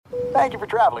Thank you for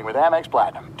traveling with Amex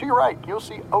Platinum. To your right, you'll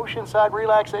see oceanside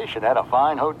relaxation at a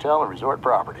fine hotel and resort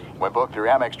property. When booked through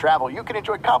Amex Travel, you can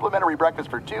enjoy complimentary breakfast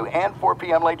for 2 and 4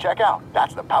 p.m. late checkout.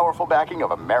 That's the powerful backing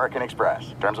of American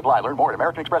Express. Terms apply. Learn more at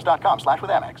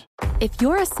americanexpress.com/withAmex. If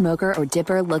you're a smoker or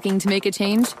dipper looking to make a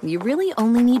change, you really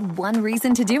only need one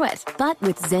reason to do it. But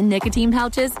with Zyn nicotine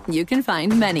pouches, you can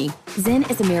find many. Zyn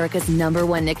is America's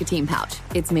 #1 nicotine pouch.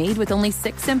 It's made with only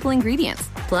 6 simple ingredients.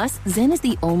 Plus, Zyn is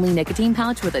the only nicotine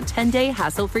pouch with a 10-day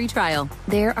hassle-free trial.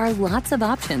 There are lots of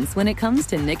options when it comes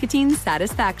to nicotine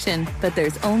satisfaction, but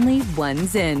there's only one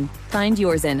Zyn. Find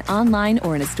your Zyn online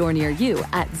or in a store near you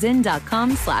at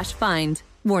zyn.com/find.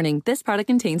 Warning, this product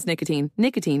contains nicotine.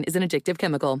 Nicotine is an addictive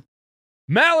chemical.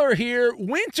 Maller here.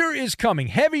 Winter is coming.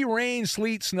 Heavy rain,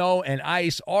 sleet, snow, and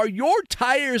ice. Are your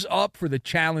tires up for the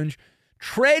challenge?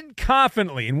 Tread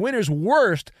confidently in winter's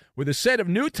worst with a set of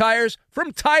new tires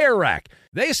from Tire Rack.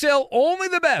 They sell only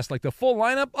the best, like the full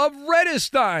lineup of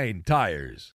Redestein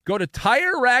tires. Go to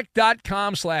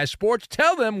TireRack.com/sports.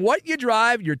 Tell them what you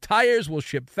drive. Your tires will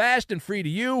ship fast and free to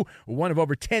you. One of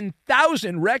over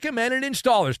 10,000 recommended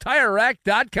installers.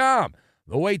 TireRack.com.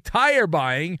 The way tire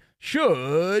buying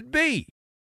should be.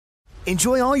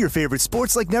 Enjoy all your favorite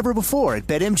sports like never before at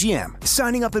BetMGM.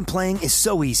 Signing up and playing is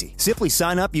so easy. Simply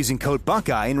sign up using code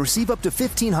Buckeye and receive up to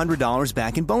 $1,500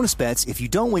 back in bonus bets if you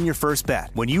don't win your first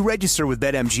bet. When you register with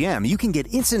BetMGM, you can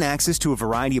get instant access to a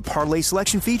variety of parlay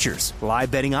selection features, live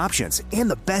betting options, and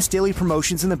the best daily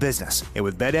promotions in the business. And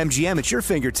with BetMGM at your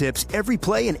fingertips, every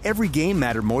play and every game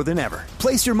matter more than ever.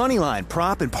 Place your moneyline,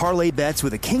 prop, and parlay bets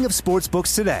with the king of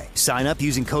sportsbooks today. Sign up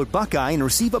using code Buckeye and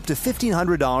receive up to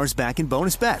 $1,500 back in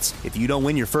bonus bets if you don't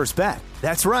win your first bet.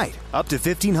 That's right, up to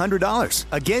 $1,500.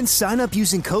 Again, sign up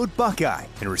using code Buckeye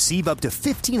and receive up to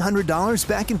 $1,500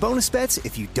 back in bonus bets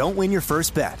if you don't win your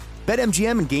first bet.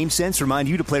 BetMGM and GameSense remind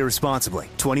you to play responsibly.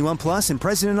 21 plus and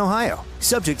present in Ohio.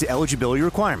 Subject to eligibility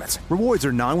requirements. Rewards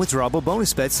are non-withdrawable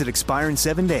bonus bets that expire in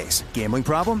 7 days. Gambling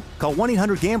problem? Call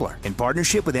 1-800-GAMBLER in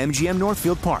partnership with MGM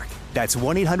Northfield Park. That's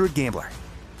 1-800-GAMBLER.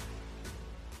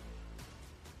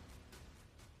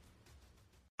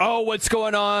 Oh, what's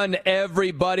going on,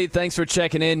 everybody? Thanks for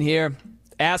checking in here.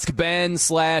 Ask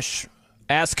Ben/Ask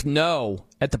No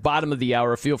at the bottom of the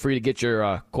hour. Feel free to get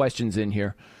your questions in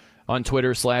here on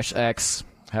Twitter/X,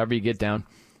 however you get down.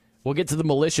 We'll get to the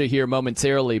militia here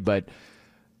momentarily, but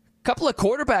a couple of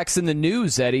quarterbacks in the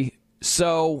news, Eddie.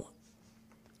 So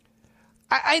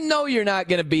I know you're not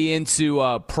going to be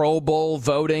into Pro Bowl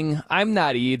voting. I'm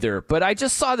not either, but I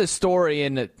just saw this story,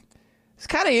 and it's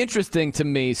kind of interesting to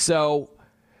me. So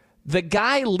the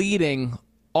guy leading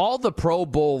all the Pro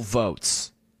Bowl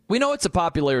votes, we know it's a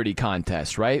popularity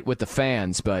contest, right, with the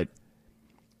fans, but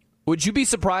would you be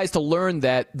surprised to learn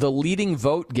that the leading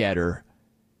vote getter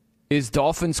is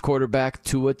Dolphins quarterback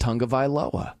Tua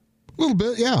Tagovailoa? A little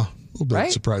bit, yeah. A little bit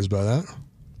right? Surprised by that.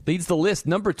 Leads the list.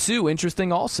 Number 2,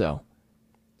 interesting also,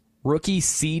 rookie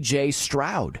C.J.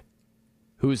 Stroud,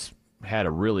 who's had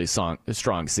a really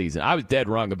strong season. I was dead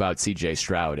wrong about C.J.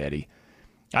 Stroud, Eddie.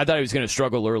 I thought he was going to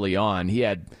struggle early on. He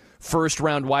had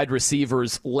first-round wide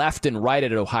receivers left and right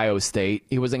at Ohio State.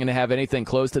 He wasn't going to have anything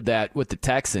close to that with the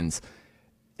Texans.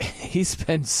 He's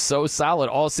been so solid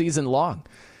all season long.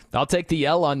 I'll take the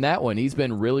L on that one. He's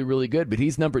been really, really good, but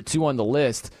he's number 2 on the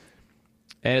list.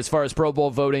 And as far as Pro Bowl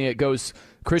voting, it goes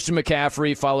Christian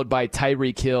McCaffrey, followed by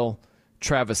Tyreek Hill,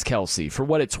 Travis Kelce. For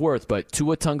what it's worth, but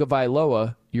Tua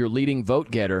Tagovailoa, your leading vote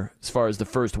getter as far as the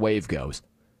first wave goes.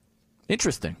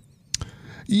 Interesting.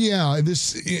 Yeah,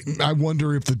 I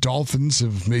wonder if the Dolphins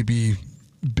have maybe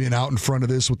been out in front of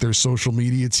this with their social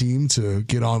media team to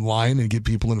get online and get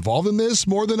people involved in this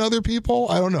more than other people.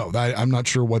 I don't know. I'm not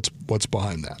sure what's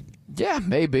behind that. Yeah,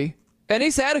 maybe. And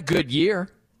he's had a good year.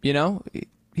 You know,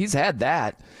 he's had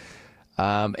that.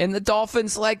 And the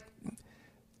Dolphins,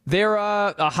 they're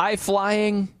a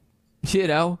high-flying,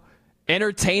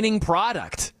 entertaining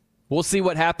product. We'll see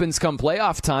what happens come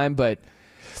playoff time, but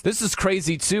this is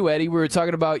crazy too, Eddie. We were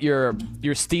talking about your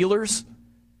Steelers,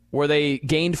 where they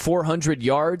gained 400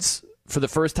 yards for the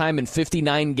first time in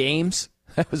 59 games.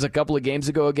 That was a couple of games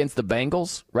ago against the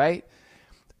Bengals, right?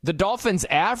 The Dolphins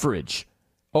average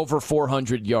over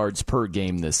 400 yards per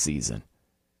game this season.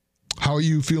 How are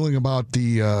you feeling about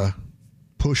the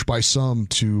push by some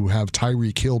to have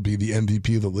Tyreek Hill be the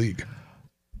MVP of the league?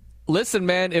 Listen,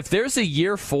 man, if there's a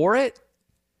year for it,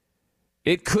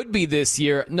 it could be this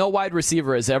year. No wide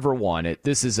receiver has ever won it.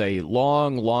 This is a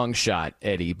long, long shot,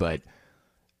 Eddie. But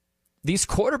these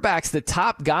quarterbacks, the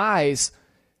top guys,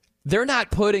 they're not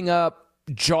putting up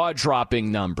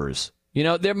jaw-dropping numbers.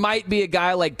 There might be a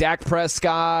guy like Dak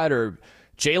Prescott or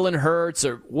Jalen Hurts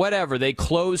or whatever, they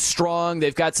close strong.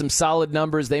 They've got some solid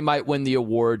numbers. They might win the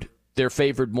award. They're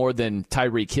favored more than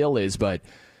Tyreek Hill is. But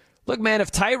look, man,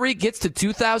 if Tyreek gets to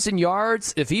 2,000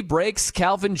 yards, if he breaks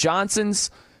Calvin Johnson's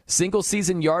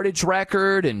single-season yardage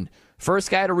record and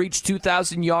first guy to reach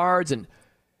 2,000 yards, and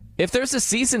if there's a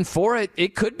season for it,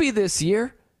 it could be this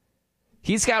year.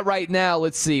 He's got right now,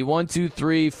 let's see, 1, 2,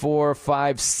 3, 4,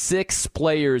 5, 6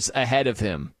 players ahead of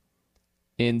him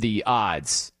in the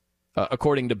odds,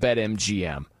 according to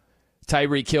BetMGM.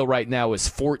 Tyreek Hill right now is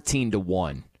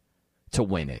 14-1 to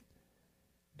win it.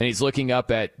 And he's looking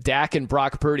up at Dak and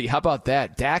Brock Purdy. How about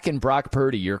that? Dak and Brock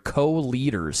Purdy, your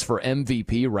co-leaders for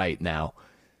MVP right now.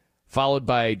 Followed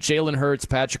by Jalen Hurts,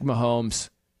 Patrick Mahomes,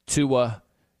 Tua,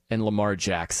 and Lamar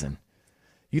Jackson.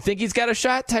 You think he's got a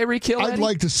shot, Tyreek Hill? I'd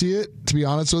like to see it, to be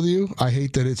honest with you. I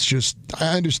hate that it's just,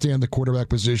 I understand the quarterback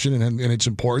position and its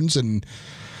importance, and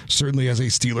certainly as a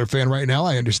Steeler fan right now,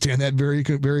 I understand that very,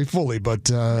 very fully. But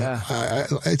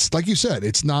it's like you said,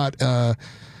 it's not a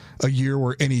year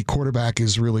where any quarterback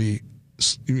is really,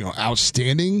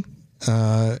 outstanding,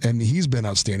 and he's been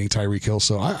outstanding, Tyreek Hill.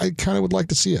 So I kind of would like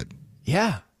to see it.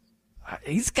 Yeah,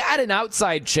 he's got an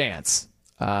outside chance.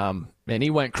 And he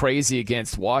went crazy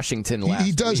against Washington last week.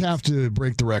 He does have to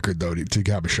break the record, though,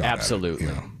 to have a shot. Absolutely.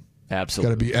 At it,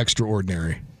 Absolutely. Got to be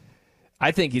extraordinary.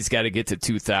 I think he's got to get to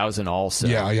 2,000 also.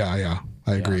 Yeah.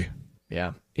 I agree.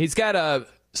 Yeah. He's got a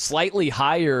slightly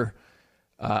higher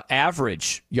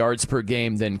average yards per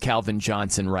game than Calvin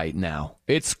Johnson right now.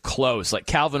 It's close. Like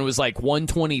Calvin was like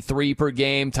 123 per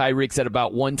game. Tyreek's at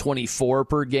about 124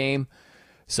 per game.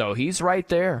 So he's right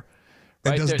there.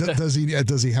 Right, and does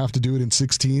he have to do it in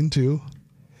 16 too?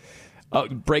 Oh,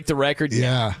 break the record?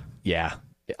 Yeah.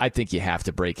 I think you have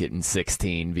to break it in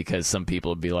 16 because some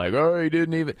people would be like, "Oh, he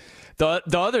didn't even."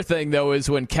 The other thing though is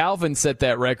when Calvin set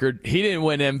that record, he didn't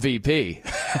win MVP,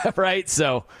 right?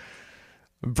 So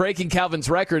breaking Calvin's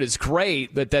record is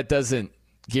great, but that doesn't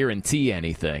guarantee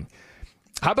anything.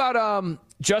 How about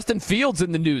Justin Fields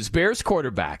in the news, Bears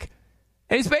quarterback,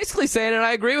 and he's basically saying, and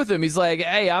I agree with him. He's like,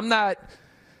 "Hey, I'm not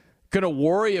going to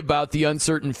worry about the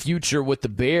uncertain future with the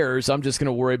Bears. I'm just going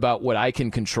to worry about what I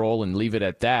can control and leave it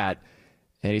at that."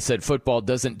 And he said football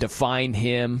doesn't define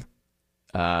him.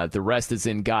 The rest is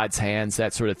in God's hands,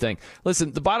 that sort of thing.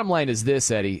 Listen, the bottom line is this,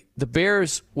 Eddie. The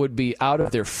Bears would be out of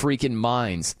their freaking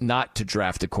minds not to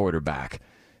draft a quarterback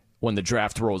when the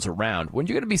draft rolls around. When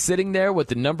you're going to be sitting there with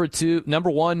the number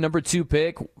 1, number 2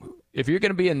 pick, if you're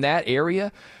going to be in that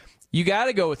area, you got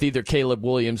to go with either Caleb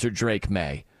Williams or Drake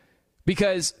May.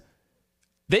 Because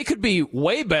they could be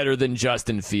way better than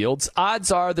Justin Fields.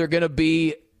 Odds are they're going to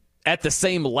be at the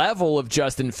same level of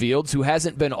Justin Fields, who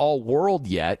hasn't been all-world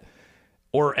yet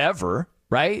or ever,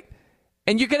 right?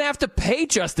 And you're going to have to pay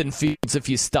Justin Fields if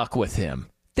you stuck with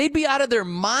him. They'd be out of their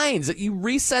minds that you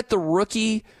reset the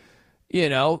rookie,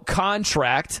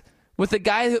 contract with a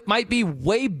guy that might be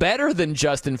way better than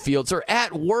Justin Fields or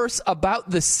at worst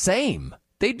about the same.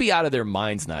 They'd be out of their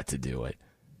minds not to do it.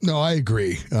 No, I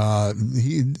agree.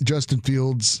 Justin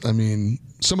Fields,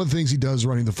 some of the things he does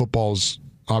running the football is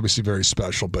obviously very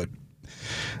special, but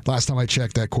last time I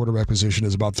checked, that quarterback position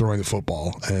is about throwing the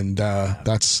football, and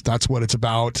that's what it's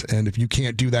about. And if you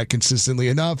can't do that consistently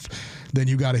enough, then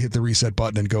you got to hit the reset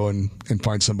button and go and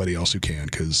find somebody else who can,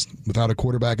 because without a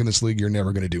quarterback in this league, you're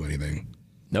never going to do anything.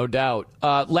 No doubt.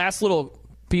 Last little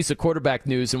piece of quarterback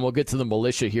news, and we'll get to the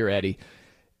militia here, Eddie,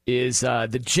 is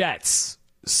the Jets.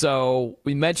 So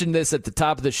we mentioned this at the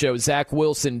top of the show. Zach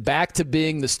Wilson back to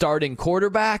being the starting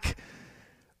quarterback.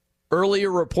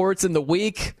 Earlier reports in the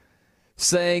week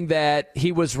saying that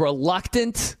he was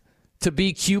reluctant to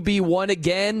be QB1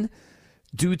 again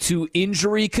due to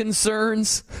injury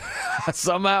concerns.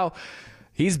 Somehow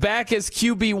he's back as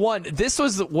QB1. This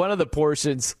was one of the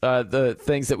portions, the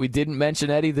things that we didn't mention,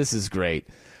 Eddie. This is great.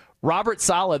 Robert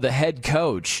Saleh, the head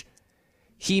coach,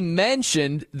 he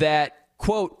mentioned that,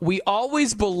 quote, "We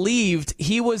always believed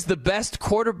he was the best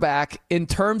quarterback in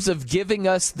terms of giving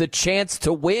us the chance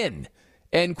to win,"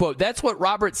 end quote. That's what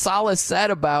Robert Saleh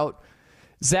said about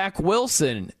Zach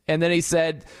Wilson. And then he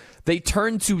said they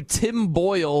turned to Tim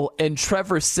Boyle and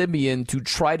Trevor Siemian to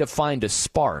try to find a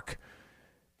spark.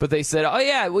 But they said, "Oh,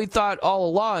 yeah, we thought all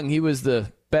along he was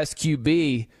the best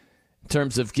QB in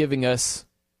terms of giving us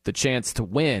the chance to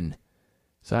win."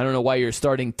 So I don't know why you're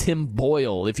starting Tim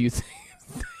Boyle if you think.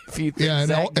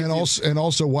 And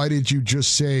also, why did you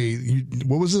just say?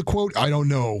 What was the quote? I don't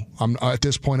know. At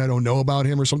this point, I don't know about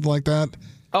him, or something like that.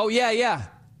 Oh yeah,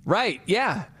 right,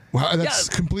 yeah. Well, that's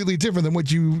completely different than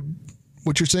what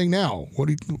you're saying now. What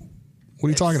are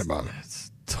you talking about?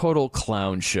 It's total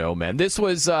clown show, man. This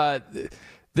was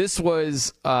This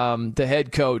was the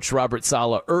head coach, Robert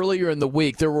Saleh. Earlier in the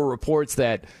week, there were reports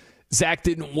that Zach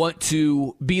didn't want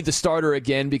to be the starter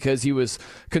again because he was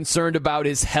concerned about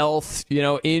his health,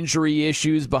 injury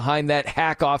issues behind that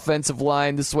hack offensive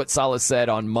line. This is what Saleh said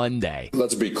on Monday.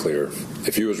 Let's be clear.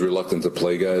 If he was reluctant to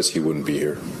play guys, he wouldn't be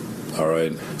here. All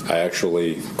right. I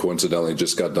actually coincidentally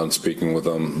just got done speaking with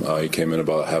him. He came in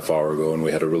about a half hour ago, and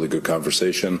we had a really good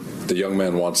conversation. The young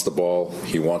man wants the ball.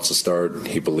 He wants to start.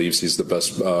 He believes he's the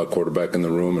best quarterback in the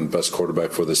room and best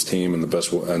quarterback for this team and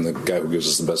the guy who gives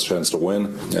us the best chance to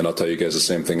win. And I'll tell you guys the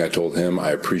same thing I told him.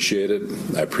 I appreciate it.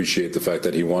 I appreciate the fact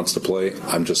that he wants to play.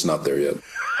 I'm just not there yet.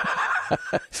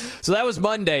 So that was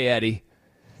Monday, Eddie.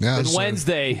 Yeah, and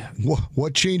Wednesday.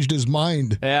 What changed his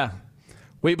mind? Yeah.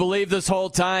 We believe this whole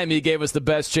time he gave us the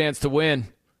best chance to win.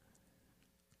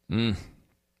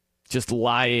 Just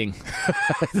lying.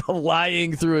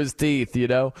 Lying through his teeth,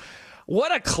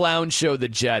 What a clown show the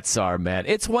Jets are, man.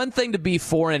 It's one thing to be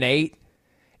 4-8.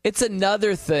 It's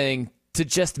another thing to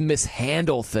just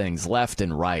mishandle things left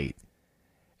and right.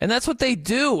 And that's what they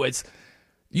do.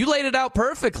 You laid it out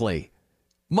perfectly.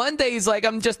 Monday's like,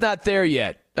 I'm just not there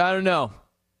yet. I don't know.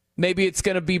 Maybe it's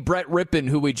going to be Brett Rippon,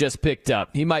 who we just picked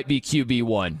up. He might be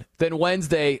QB1. Then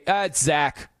Wednesday, it's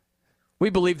Zach. We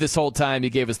believe this whole time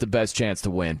he gave us the best chance to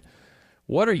win.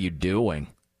 What are you doing?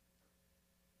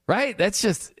 Right?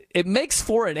 It makes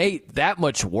 4-8 that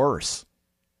much worse.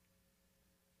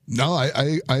 No,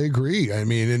 I agree. I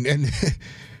mean, and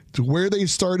where they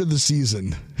started the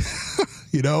season,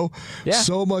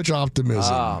 so much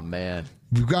optimism. Oh, man.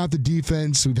 We've got the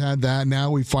defense. We've had that.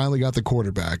 Now we finally got the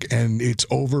quarterback. And it's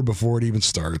over before it even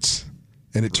starts.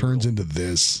 And it turns into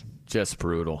this. Just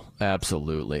brutal.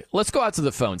 Absolutely. Let's go out to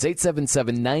the phones.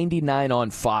 877-99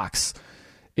 on Fox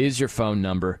is your phone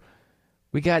number.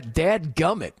 We got Dad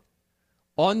Gummit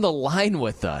on the line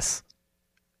with us.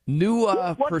 New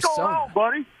What's persona. going on,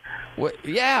 buddy?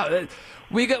 Yeah.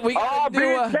 We got Oh, a new,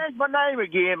 Ben changed my name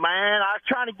again, man. I was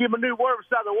trying to give him a new word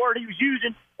beside the word he was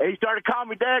using, and he started calling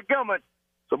me Dad Gummit.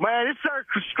 So, man, it's starting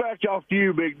to scratch off to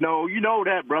you, Big No. You know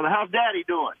that, brother. How's Daddy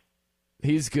doing?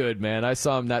 He's good, man. I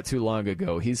saw him not too long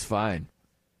ago. He's fine.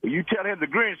 Well, you tell him the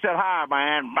Grinch said hi,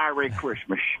 man. Merry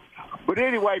Christmas. But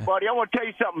anyway, buddy, I want to tell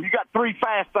you something. You got three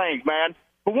fast things, man.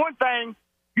 For one thing,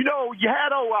 you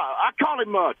had, I call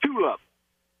him Tulip.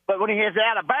 But when he has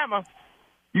Alabama,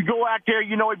 you go out there,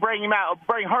 he bring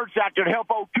Hurts out there to help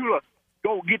old Tulip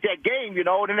go get that game,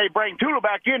 and then they bring Tulip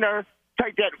back in there,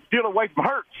 take that deal away from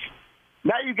Hurts.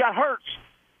 Now you got Hurts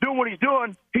doing what he's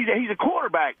doing. He's a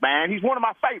quarterback, man. He's one of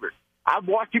my favorites. I've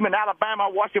watched him in Alabama.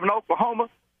 I watched him in Oklahoma.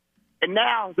 And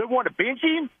now they want to bench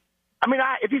him? I mean,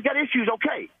 if he's got issues,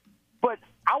 okay. But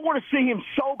I want to see him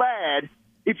so bad.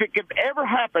 If it could ever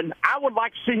happen, I would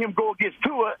like to see him go against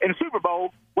Tua in the Super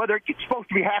Bowl, whether it's supposed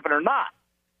to be happening or not.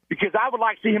 Because I would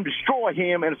like to see him destroy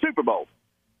him in a Super Bowl.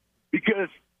 Because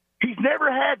he's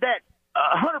never had that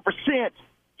 100%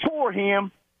 for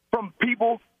him from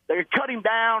people that cut him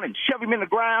down and shove him in the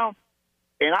ground.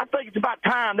 And I think it's about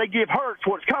time they give Hurts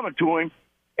what's coming to him.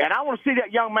 And I want to see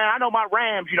that young man. I know my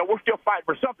Rams, we're still fighting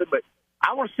for something, but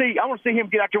I want to see him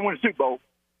get out there and win a Super Bowl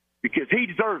because he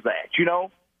deserves that,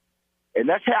 And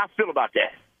that's how I feel about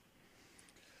that.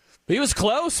 He was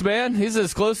close, man. He's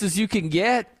as close as you can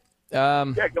get. Yeah,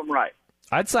 I'm right.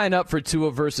 I'd sign up for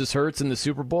Tua versus Hurts in the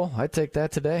Super Bowl. I'd take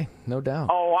that today, no doubt.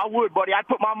 Oh, I would, buddy. I'd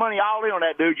put my money all in on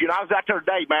that dude. I was out there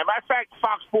today, man. Matter of fact,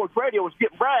 Fox Sports Radio was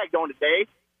getting bragged on today.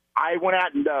 I went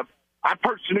out and I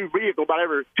purchased a new vehicle about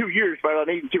every 2 years, whether I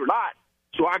need to or not.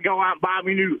 So I go out and buy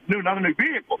me another new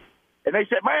vehicle. And they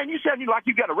said, man, you sound like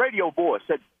you got a radio voice.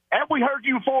 I said, have we heard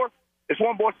you before? This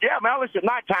one boy said, yeah, man, I listen at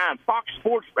nighttime, Fox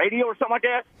Sports Radio or something like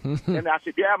that. And I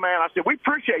said, yeah, man. I said, we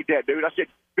appreciate that, dude. I said,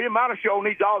 Ben Mount Show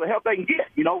needs all the help they can get,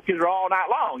 because they're all night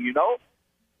long,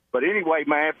 But anyway,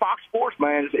 man, Fox Sports,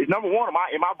 man, is number one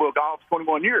in my book all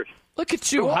 21 years. Look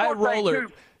at you, high roller,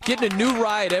 getting a new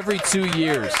ride every 2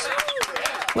 years.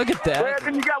 Look at that. Well,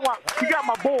 then you got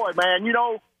my boy, man.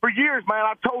 For years, man,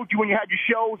 I told you when you had your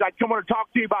shows, I'd come over and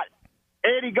talk to you about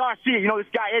Eddie Garcia.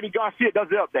 This guy, Eddie Garcia, does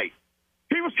the update.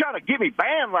 He was trying to get me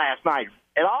banned last night.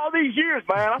 And all these years,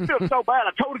 man, I feel so bad.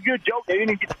 I told a good joke. They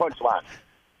didn't even get the punchline.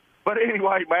 But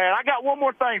anyway, man, I got one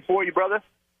more thing for you, brother.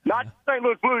 Not St.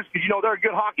 Louis Blues, because, they're a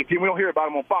good hockey team. We don't hear about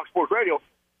them on Fox Sports Radio.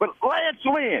 But Lance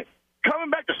Lynn, coming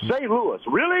back to St. Louis,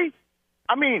 really?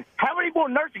 I mean, how many more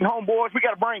nursing home boys we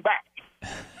got to bring back?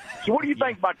 So what do you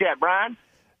think about that, Brian?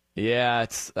 Yeah,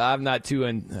 I'm not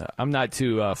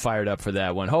too fired up for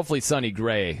that one. Hopefully Sonny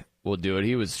Gray will do it.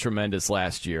 He was tremendous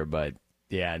last year, but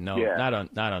not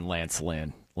on Lance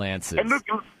Lynn. Lance is. And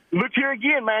look here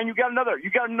again, man. You got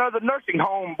another nursing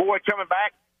home boy coming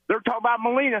back. they're talking about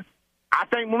Molina. I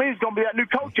think Molina's going to be that new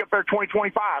coach up there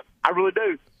 2025. I really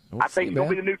do. I think he's going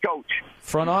to be the new coach.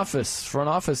 Front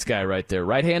office guy right there.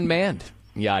 Right-hand man,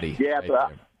 Yachty. Yeah,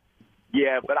 right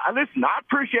listen, I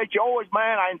appreciate you always,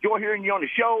 man. I enjoy hearing you on the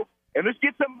show. And let's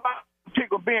get somebody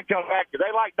particular Ben come back, because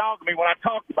they like dogging me when I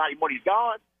talk about him when he's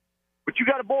gone. But you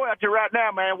got a boy out there right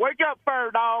now, man. Wake up,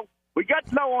 Fair Dog. We got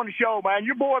to know on the show, man.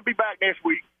 Your boy will be back next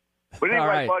week. But anyway,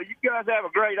 right, buddy, you guys have a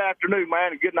great afternoon,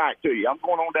 man, and good night to you. I'm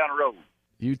going on down the road.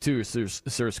 You too,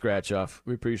 Sir Scratch Off.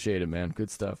 We appreciate it, man. Good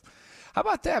stuff. How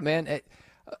about that, man?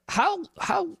 How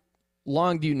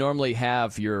long do you normally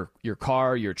have your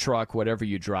car, your truck, whatever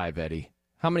you drive, Eddie?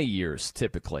 How many years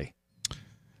typically?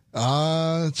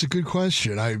 It's a good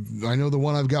question. I know the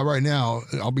one I've got right now,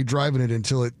 I'll be driving it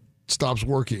until it stops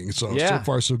working. So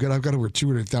far so good. I've got over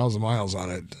 200,000 miles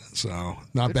on it. So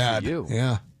not good bad. For you.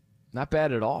 Yeah. Not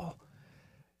bad at all.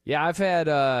 Yeah, I've had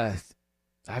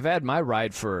my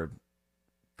ride for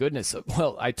goodness.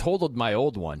 Well, I totaled my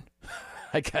old one.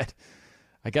 I got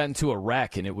into a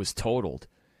wreck and it was totaled.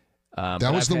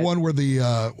 That was the one where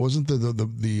the wasn't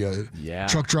the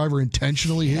truck driver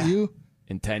intentionally hit you?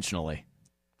 Intentionally.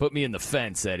 Put me in the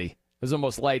fence, Eddie. It was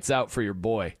almost lights out for your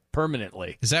boy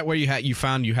permanently. Is that where you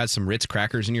found you had some Ritz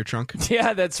crackers in your trunk?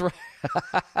 Yeah, that's right.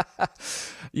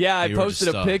 Yeah, I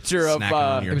posted a picture of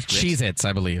it was Cheez-Its,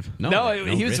 I believe. No,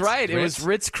 he was Ritz, right. Ritz. It was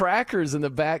Ritz crackers in the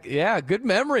back. Yeah, good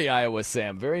memory, Iowa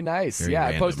Sam. Very nice. Very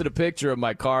random. I posted a picture of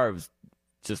my car. It was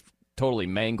just totally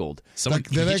mangled. Did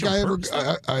that guy ever?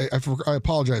 I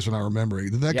apologize for not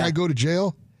remembering. Did that guy go to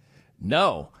jail?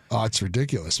 No. Oh, it's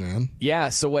ridiculous, man. Yeah.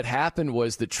 So what happened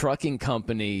was the trucking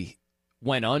company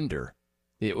went under.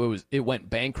 It went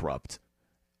bankrupt,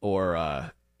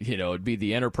 or it'd be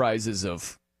the enterprises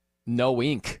of no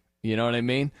ink. You know what I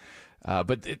mean?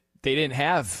 But they didn't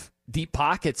have deep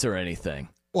pockets or anything.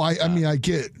 Well, I mean, I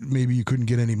get maybe you couldn't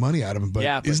get any money out of him,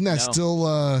 but isn't that still,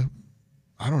 I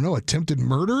don't know, attempted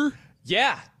murder?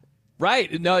 Yeah,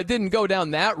 right. No, it didn't go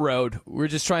down that road. We're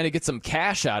just trying to get some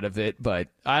cash out of it, but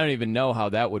I don't even know how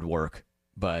that would work.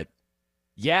 But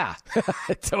yeah,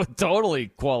 totally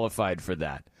qualified for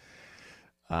that.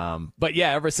 But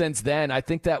yeah, ever since then, I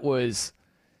think that was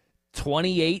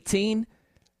 2018.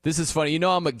 This is funny. You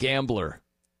know, I'm a gambler,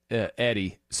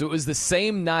 Eddie. So it was the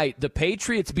same night. The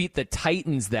Patriots beat the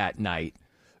Titans that night.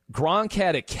 Gronk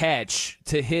had a catch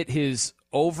to hit his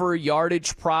over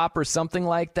yardage prop or something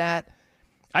like that.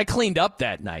 I cleaned up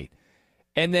that night.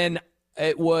 And then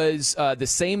it was the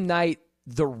same night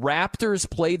the Raptors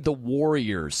played the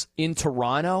Warriors in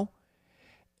Toronto,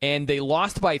 and they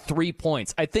lost by 3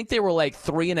 points. I think they were like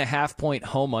 3.5-point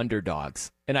home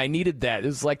underdogs, and I needed that. It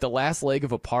was like the last leg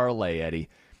of a parlay, Eddie.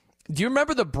 Do you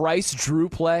remember the Bryce Drew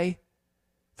play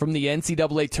from the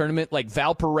NCAA tournament, like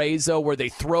Valparaiso, where they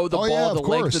throw the ball the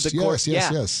length of the court?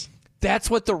 Yes. That's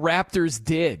what the Raptors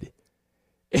did.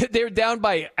 They were down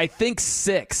by, I think,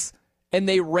 6, and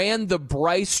they ran the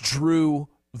Bryce Drew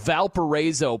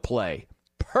Valparaiso play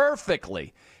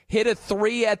perfectly. Hit a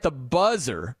 3 at the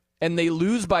buzzer, and they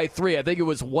lose by 3. I think it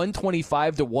was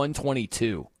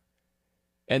 125-122.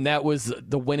 And that was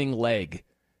the winning leg,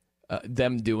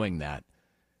 them doing that.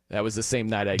 That was the same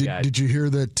night I got. Did you hear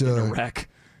that wreck?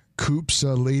 Coop's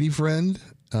lady friend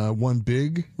won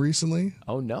big recently?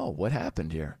 Oh, no. What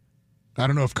happened here? I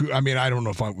don't know if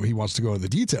he wants to go into the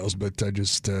details, but I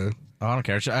just... I don't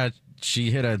care.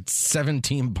 She hit a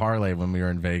 7-team parlay when we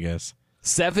were in Vegas.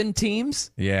 7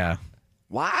 teams? Yeah.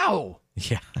 Wow.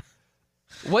 Yeah.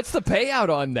 What's the payout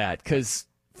on that? Because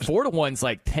 4-to-1's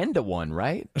like 10-to-1,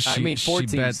 right? 4 she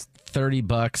teams. bet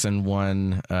 $30 and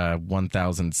won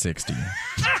 1,060.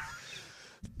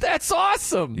 That's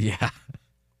awesome. Yeah.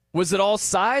 Was it all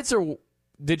sides, or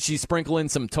did she sprinkle in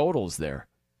some totals there?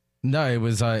 No, it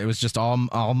was just all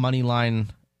money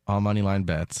line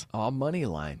bets. All money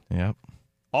line. Yep.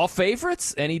 All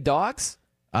favorites? Any dogs?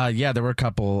 Yeah, there were a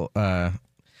couple.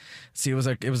 See, it was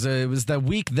the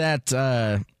week that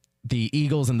the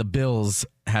Eagles and the Bills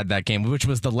had that game, which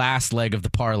was the last leg of the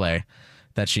parlay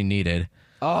that she needed.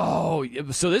 Oh,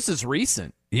 so this is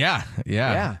recent. Yeah.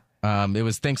 It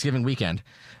was Thanksgiving weekend.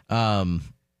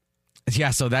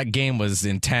 Yeah, so that game was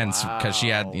intense because she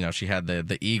had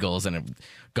the Eagles, and it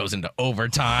goes into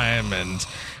overtime, and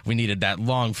we needed that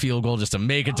long field goal just to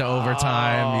make it to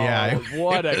overtime. Yeah,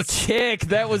 what a kick!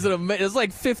 That was it was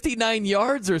like 59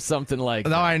 yards or something like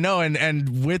that. No, I know,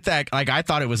 and with that, like, I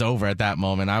thought it was over at that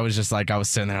moment. I was just like, I was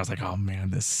sitting there, I was like, oh man,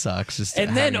 this sucks.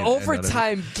 And then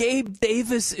overtime, Gabe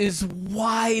Davis is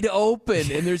wide open,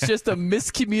 and there's just a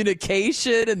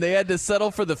miscommunication, and they had to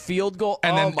settle for the field goal.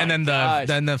 And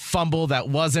then the fumble that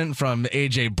wasn't from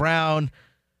A.J. Brown.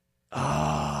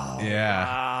 Oh, yeah.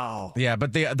 Wow. Oh. Yeah,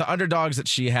 but the underdogs that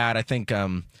she had, I think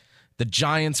the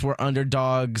Giants were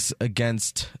underdogs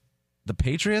against the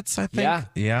Patriots, I think.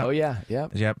 Yeah. Oh, yeah.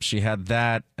 Yep. Yep, she had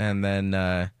that. And then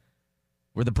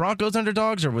were the Broncos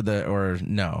underdogs or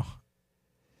no?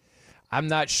 I'm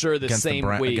not sure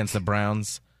same week. Against the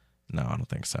Browns? No, I don't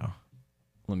think so.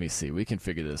 Let me see. We can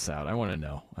figure this out. I want to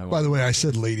know. By the way, I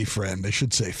said lady friend. I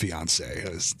should say fiance. I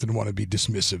just didn't want to be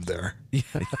dismissive there.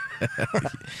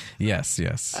 Yes.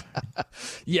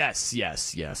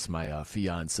 Yes. My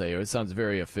fiance. It sounds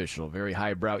very official, very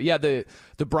highbrow. Yeah, the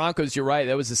Broncos, you're right.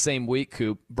 That was the same week,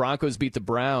 Coop. Broncos beat the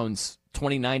Browns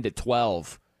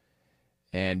 29-12.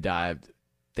 And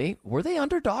were they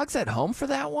underdogs at home for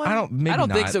that one? I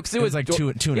don't think so, because it was like two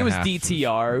and it a was half.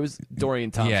 DTR. It was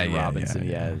Dorian Thompson-Robinson.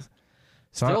 Yeah.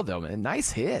 Still, though, man, nice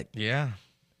hit. Yeah.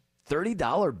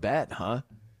 $30 bet, huh?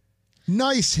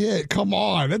 Nice hit. Come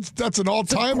on. That's an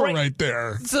all-timer right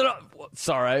there.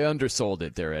 Sorry, I undersold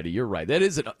it there, Eddie. You're right.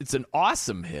 It's an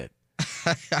awesome hit.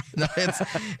 No,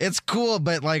 it's cool,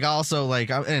 but like also like,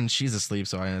 and she's asleep,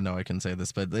 so I know I can say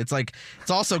this, but it's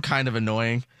also kind of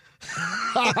annoying.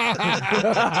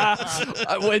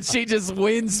 When she just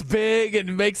wins big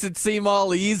and makes it seem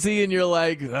all easy, and you're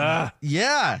like, yeah.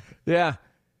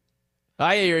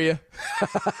 I hear you.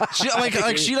 She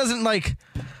she doesn't like.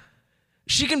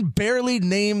 She can barely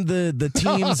name the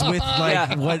teams with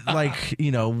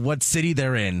what city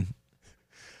they're in.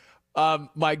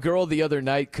 My girl the other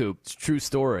night, Coop, it's a true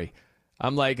story.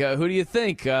 I'm like, who do you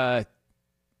think,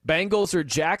 Bengals or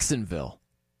Jacksonville?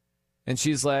 And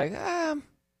she's like,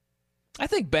 I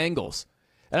think Bengals.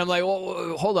 And I'm like,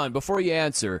 well, hold on, before you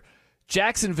answer,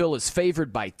 Jacksonville is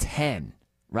favored by 10,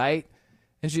 right?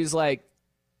 And she's like,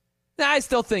 I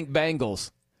still think Bengals.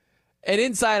 And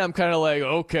inside, I'm kind of like,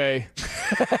 okay.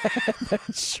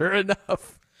 Sure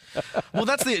enough. Well,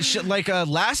 that's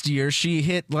last year she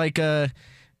hit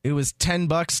it was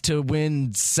 $10 to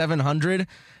win 700,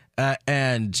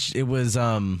 and it was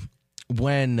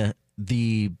when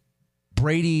the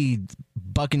Brady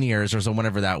Buccaneers or so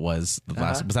whenever that was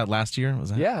was that last year?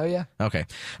 Was that? Yeah. Okay.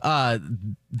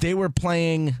 They were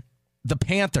playing the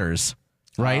Panthers.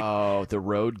 Right? Oh, the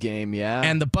road game, yeah.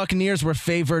 And the Buccaneers were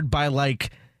favored by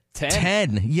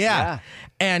 10. Yeah.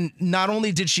 And not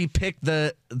only did she pick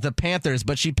the Panthers,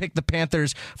 but she picked the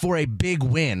Panthers for a big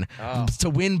win, to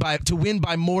win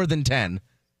by more than 10.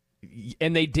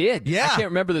 And they did. Yeah. I can't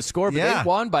remember the score, but they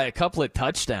won by a couple of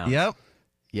touchdowns. Yep.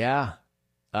 Yeah.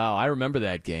 Oh, I remember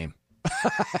that game.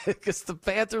 Because the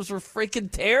Panthers were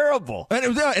freaking terrible. And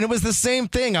it was the same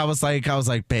thing. I was like,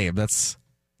 babe, it's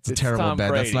a terrible Tom bet.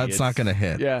 Brady. That's not going to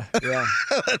hit. Yeah.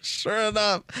 Sure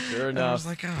enough. I was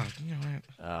like, you know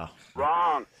what?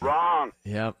 Wrong.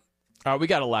 Yep. All right, we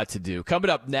got a lot to do. Coming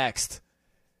up next,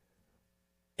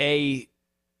 a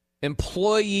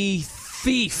employee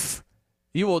thief.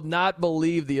 You will not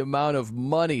believe the amount of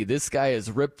money this guy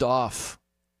has ripped off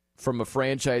from a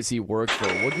franchise he worked for.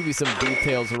 We'll give you some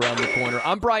details around the corner.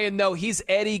 I'm Brian Noe. He's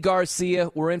Eddie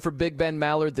Garcia. We're in for Big Ben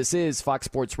Mallard. This is Fox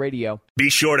Sports Radio. Be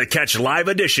sure to catch live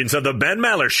editions of the Ben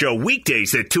Maller Show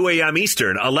weekdays at 2 a.m.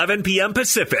 Eastern, 11 p.m.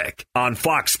 Pacific on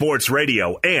Fox Sports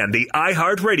Radio and the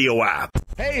iHeartRadio app.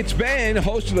 Hey, it's Ben,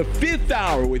 host of the Fifth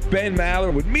Hour with Ben Maller.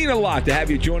 It would mean a lot to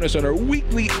have you join us on our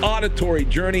weekly auditory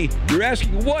journey. You're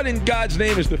asking, what in God's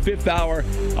name is the Fifth Hour?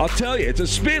 I'll tell you, it's a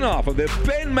spin-off of the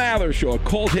Ben Maller Show, a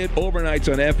cult hit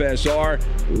overnights on FSR.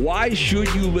 Why should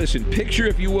you listen? Picture,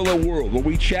 if you will, a world where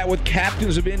we chat with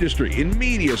captains of industry in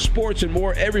media, sports, and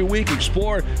more every week.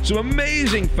 Explore some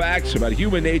amazing facts about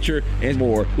human nature and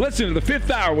more. Listen to the Fifth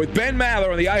Hour with Ben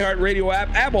Maller on the iHeartRadio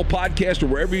app, Apple Podcast, or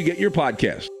wherever you get your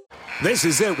podcasts. This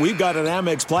is it. We've got an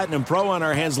Amex Platinum Pro on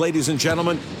our hands, ladies and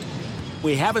gentlemen.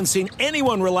 We haven't seen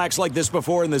anyone relax like this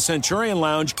before in the Centurion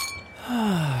Lounge.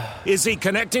 Is he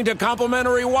connecting to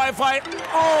complimentary Wi-Fi?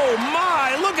 Oh,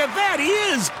 my. Look at that. He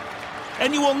is.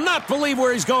 And you will not believe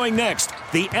where he's going next.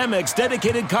 The Amex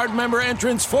dedicated card member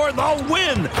entrance for the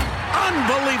win.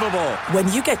 Unbelievable.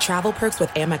 When you get travel perks with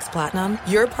Amex Platinum,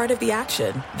 you're part of the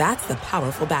action. That's the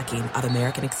powerful backing of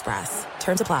American Express.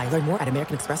 Terms apply. Learn more at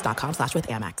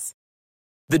americanexpress.com/withAmex.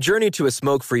 The journey to a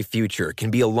smoke-free future can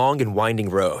be a long and winding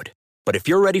road. But if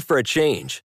you're ready for a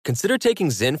change, consider taking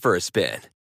Zyn for a spin.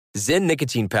 Zyn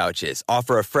nicotine pouches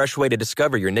offer a fresh way to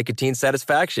discover your nicotine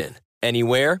satisfaction.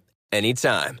 Anywhere,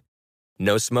 anytime.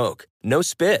 No smoke, no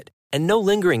spit, and no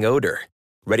lingering odor.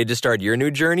 Ready to start your new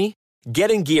journey?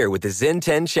 Get in gear with the Zyn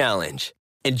 10 Challenge.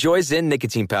 Enjoy Zyn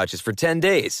nicotine pouches for 10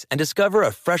 days and discover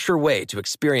a fresher way to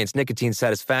experience nicotine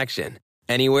satisfaction.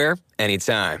 Anywhere,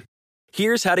 anytime.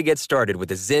 Here's how to get started with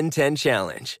the Zyn 10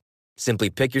 Challenge. Simply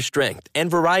pick your strength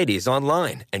and varieties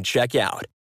online and check out.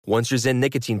 Once your Zen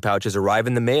nicotine pouches arrive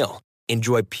in the mail,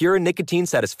 enjoy pure nicotine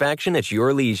satisfaction at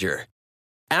your leisure.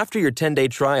 After your 10-day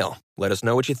trial, let us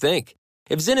know what you think.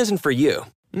 If Zen isn't for you,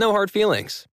 no hard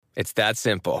feelings. It's that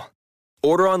simple.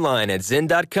 Order online at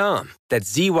Zyn.com,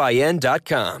 that's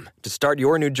ZYN.com, to start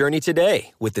your new journey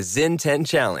today with the Zyn 10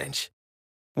 Challenge.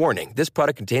 Warning, this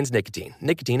product contains nicotine.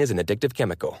 Nicotine is an addictive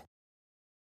chemical.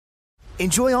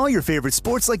 Enjoy all your favorite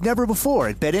sports like never before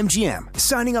at BetMGM.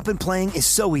 Signing up and playing is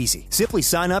so easy. Simply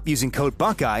sign up using code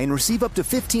Buckeye and receive up to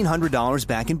 $1,500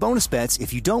 back in bonus bets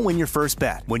if you don't win your first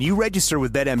bet. When you register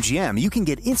with BetMGM, you can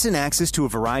get instant access to a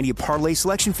variety of parlay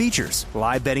selection features,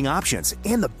 live betting options,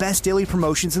 and the best daily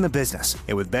promotions in the business.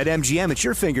 And with BetMGM at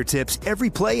your fingertips, every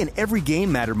play and every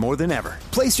game matter more than ever.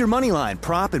 Place your moneyline,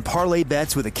 prop, and parlay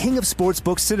bets with the king of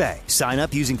sportsbooks today. Sign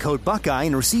up using code Buckeye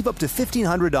and receive up to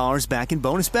 $1,500 back in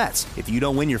bonus bets if you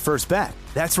don't win your first bet.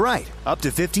 That's right, up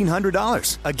to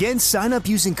 $1,500. Again, sign up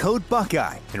using code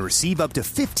Buckeye and receive up to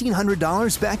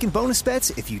 $1,500 back in bonus bets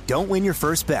if you don't win your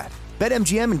first bet.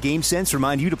 BetMGM and GameSense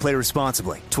remind you to play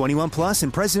responsibly. 21 plus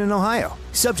and present in Ohio.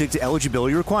 Subject to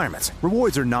eligibility requirements.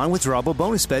 Rewards are non-withdrawable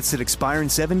bonus bets that expire in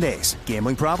 7 days.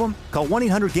 Gambling problem? Call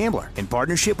 1-800-GAMBLER in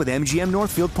partnership with MGM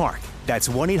Northfield Park. That's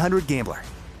 1-800-GAMBLER.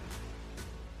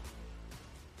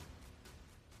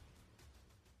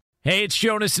 Hey, it's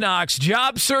Jonas Knox.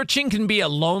 Job searching can be a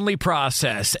lonely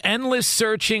process. Endless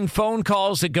searching, phone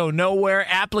calls that go nowhere,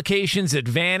 applications that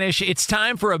vanish. It's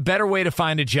time for a better way to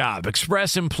find a job.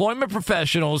 Express Employment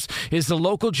Professionals is the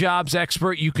local jobs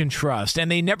expert you can trust, and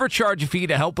they never charge a fee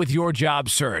to help with your job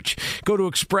search. Go to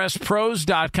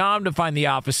expresspros.com to find the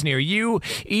office near you.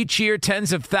 Each year,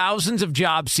 tens of thousands of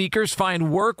job seekers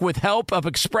find work with help of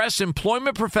Express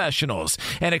Employment Professionals,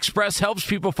 and Express helps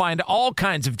people find all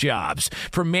kinds of jobs,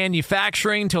 from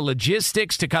manufacturing to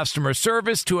logistics to customer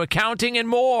service to accounting and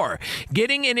more.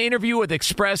 Getting an interview with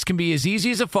Express can be as easy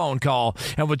as a phone call,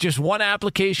 and with just one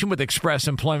application with Express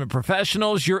Employment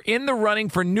Professionals, you're in the running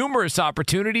for numerous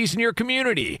opportunities in your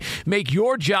community. Make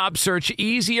your job search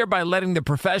easier by letting the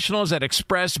professionals at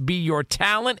Express be your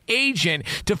talent agent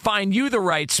to find you the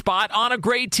right spot on a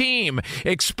great team.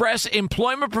 Express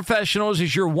Employment Professionals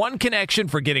is your one connection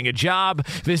for getting a job.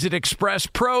 Visit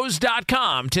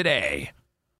expresspros.com today.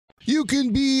 You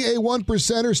can be a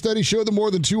 1%er. Studies show that more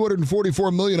than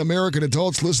 244 million American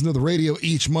adults listen to the radio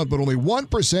each month, but only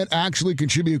 1% actually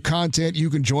contribute content. You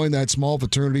can join that small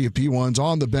fraternity of P1s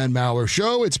on the Ben Maller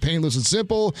Show. It's painless and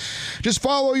simple. Just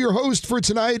follow your host for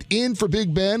tonight. In for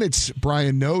Big Ben, it's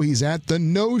Brian Noe. He's at The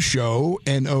No Show,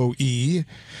 N-O-E.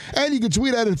 And you can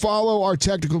tweet at and follow our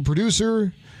technical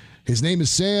producer. His name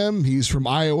is Sam. He's from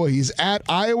Iowa. He's at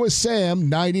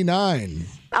IowaSam99.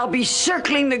 I'll be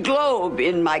circling the globe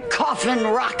in my coffin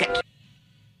rocket.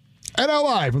 And now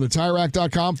live from the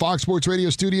TireRack.com Fox Sports Radio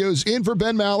studios, in for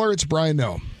Ben Maller, it's Brian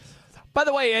Noe. By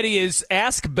the way, Eddie, is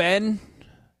Ask Ben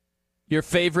your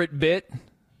favorite bit?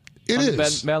 It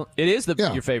is. It is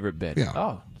your favorite bit. Yeah.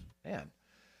 Oh, man.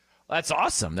 That's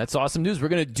awesome. That's awesome news. We're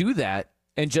going to do that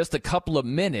in just a couple of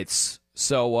minutes.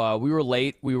 So we were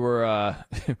late. We were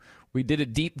we did a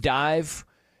deep dive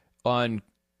on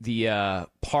the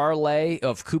parlay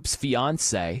of Coop's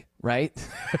fiance, right?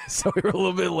 So we were a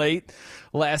little bit late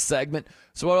last segment.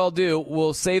 So what I'll do,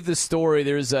 we'll save this story.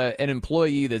 There's an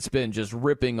employee that's been just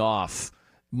ripping off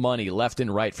money left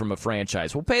and right from a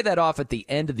franchise. We'll pay that off at the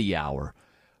end of the hour.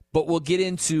 But we'll get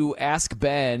into Ask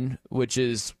Ben, which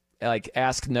is like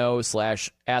Ask No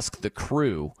 / Ask the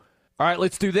Crew. All right,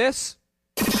 let's do this.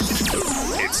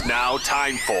 It's now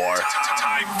time for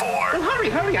Well,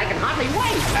 hurry, I can hardly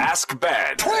wait. Ask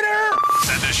Ben. Twitter!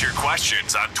 Send us your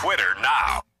questions on Twitter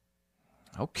now.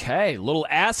 Okay, little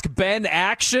Ask Ben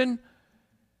action.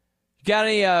 You got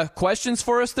any questions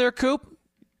for us there, Coop?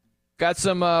 Got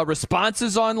some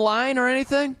responses online or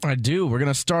anything? I do. We're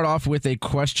going to start off with a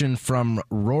question from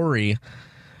Rory.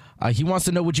 He wants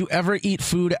to know, would you ever eat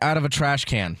food out of a trash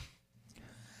can?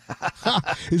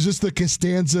 Is this the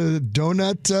Costanza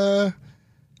donut?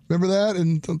 Remember that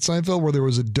in Seinfeld where there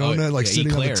was a donut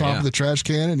sitting on the top of the trash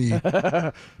can, and he.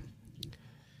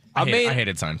 I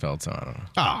hated Seinfeld, so I don't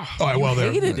know. Well,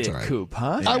 you hated it, right. Coop,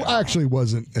 huh? Yeah. I actually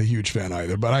wasn't a huge fan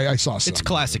either, but I saw some. It's a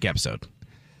classic episode.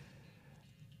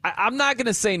 I'm not going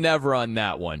to say never on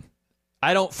that one.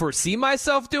 I don't foresee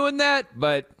myself doing that,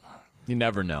 but you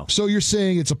never know. So you're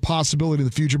saying it's a possibility in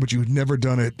the future, but you've never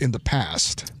done it in the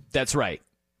past. That's right.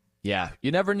 Yeah,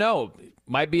 you never know.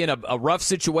 Might be in a rough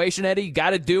situation, Eddie. You got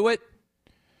to do it.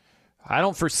 I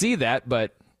don't foresee that,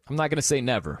 but I'm not going to say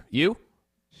never. You?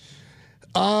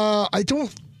 I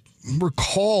don't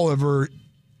recall ever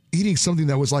eating something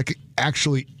that was like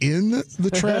actually in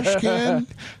the trash can.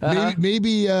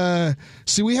 Maybe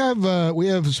see, we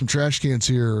have some trash cans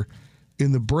here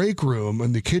in the break room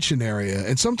in the kitchen area,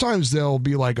 and sometimes there'll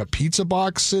be like a pizza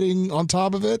box sitting on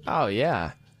top of it. Oh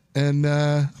yeah. And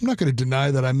I'm not going to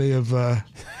deny that I may have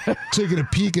taken a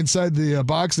peek inside the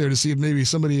box there to see if maybe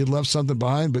somebody had left something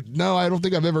behind. But no, I don't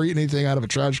think I've ever eaten anything out of a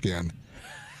trash can.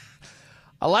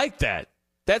 I like that.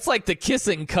 That's like the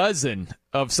kissing cousin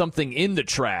of something in the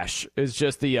trash is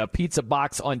just the pizza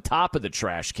box on top of the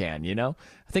trash can, you know?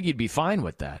 I think you'd be fine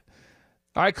with that.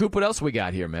 All right, Coop, what else we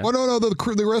got here, man? Oh, no,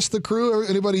 the rest of the crew,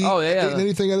 anybody eating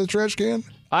anything out of the trash can?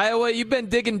 Iowa, you've been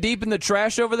digging deep in the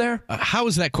trash over there? How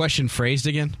is that question phrased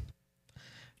again?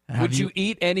 Would you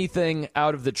eat anything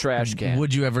out of the trash can?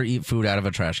 Would you ever eat food out of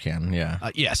a trash can? Yeah.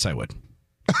 Yes, I would.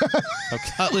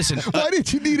 Okay. Listen. Why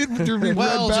did you need it to be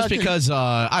well, read back? Just because,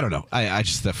 I don't know. I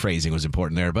just, the phrasing was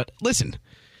important there. But listen,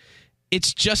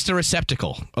 it's just a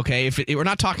receptacle, okay? We're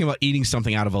not talking about eating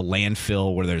something out of a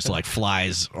landfill where there's like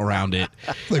flies around it.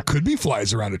 There could be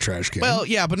flies around a trash can. Well,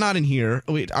 yeah, but not in here.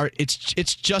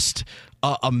 It's just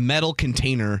a metal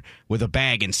container with a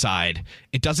bag inside.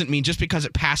 It doesn't mean just because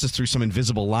it passes through some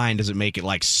invisible line doesn't make it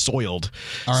like soiled.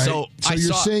 All right. So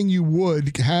you're saying you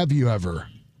would. Have you ever?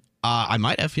 I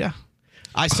might have, yeah.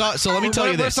 I saw. So let me tell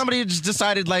you this: somebody just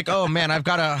decided, like, oh man, I've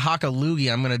got a hock of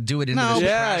loogie. I'm going to do it into this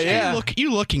trash. Yeah.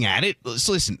 You're looking at it.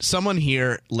 So listen, someone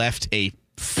here left a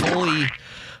fully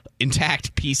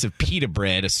intact piece of pita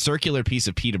bread, a circular piece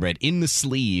of pita bread, in the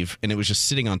sleeve, and it was just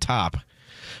sitting on top.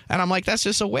 And I'm like, that's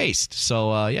just a waste.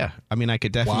 So yeah, I mean, I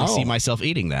could definitely see myself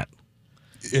eating that.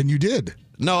 And you did?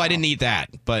 No, I didn't eat that,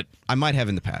 but I might have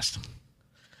in the past.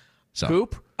 So,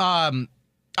 Coop?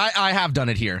 I have done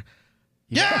it here.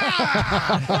 Yeah!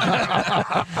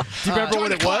 Do you remember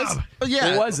what it was?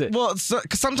 Yeah. What was it? Well, cause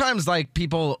sometimes like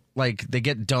people like they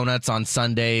get donuts on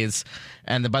Sundays,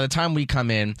 and by the time we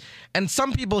come in, and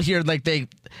some people here like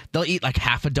they'll eat like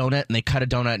half a donut and they cut a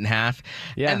donut in half.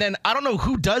 Yeah. And then I don't know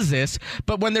who does this,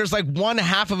 but when there's like one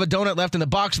half of a donut left in the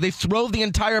box, they throw the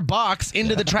entire box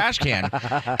into the trash can.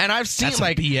 And I've seen That's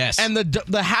like BS. and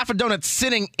the half a donut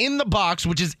sitting in the box,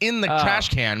 which is in the trash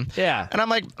can. Yeah. And I'm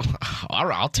like, all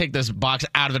right, I'll take this box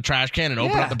out of the trash can and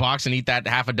open up the box and eat that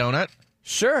half a donut.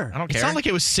 Sure. I don't care. It's not like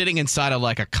it was sitting inside of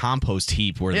like a compost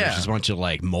heap where there's just a bunch of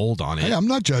like mold on it. Hey, I'm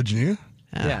not judging you.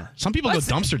 Yeah. Some people go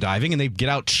dumpster diving and they get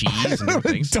out cheese and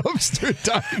everything. Dumpster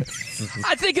diving.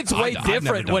 I think it's way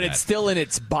different when it's still in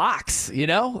its box, you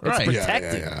know? It's Right.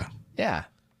 protected. Yeah.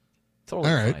 Totally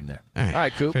All right. fine there. All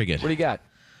right, Coop. Very good. What do you got?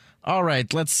 All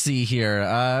right, let's see here.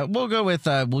 We'll go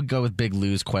with Big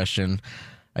Lou's question.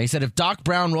 He said, if Doc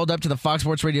Brown rolled up to the Fox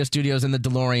Sports Radio studios in the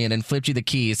DeLorean and flipped you the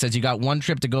keys, says you got one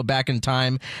trip to go back in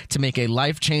time to make a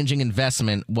life-changing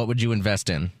investment, what would you invest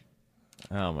in?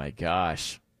 Oh, my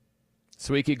gosh.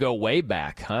 So we could go way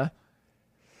back, huh?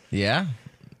 Yeah?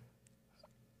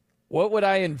 What would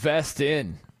I invest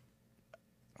in?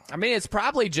 I mean, it's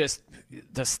probably just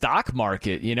the stock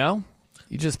market, you know?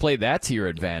 You just play that to your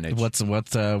advantage.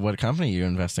 What company are you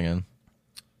investing in?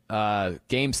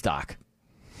 GameStop.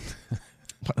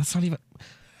 That's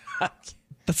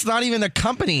not even a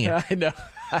company. I know.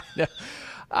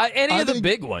 Any of the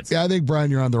big ones. Yeah, I think, Brian,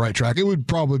 you're on the right track. It would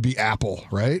probably be Apple,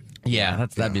 right? Yeah,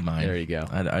 that'd be mine. There you go.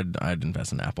 I'd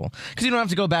invest in Apple because you don't have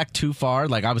to go back too far.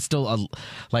 Like I was still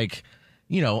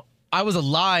I was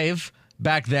alive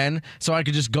back then, so I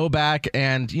could just go back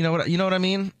and you know what I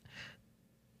mean.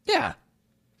 Yeah.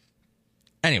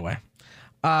 Anyway,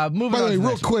 moving By the on. way,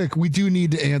 real quick, we do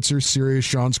need to answer Serious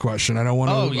Sean's question. I don't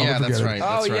want to. Oh yeah, forget that's it. right.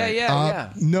 That's right.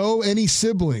 Yeah. No, any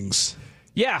siblings?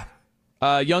 Yeah.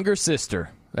 Younger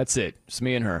sister. That's it. It's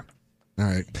me and her. All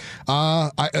right.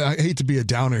 I hate to be a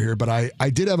downer here, but I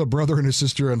did have a brother and a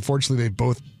sister. Unfortunately, they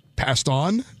both passed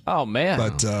on. Oh, man.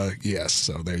 But yes,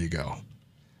 so there you go.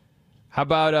 How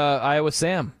about Iowa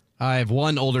Sam? I have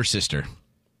one older sister.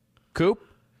 Coop?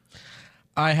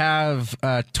 I have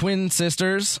twin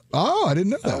sisters. Oh, I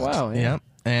didn't know that. Oh, wow. Yeah.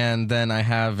 And then I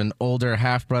have an older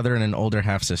half brother and an older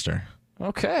half sister.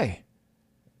 Okay.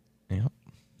 Yep.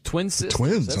 Twin sisters.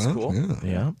 Twins, That's huh? cool.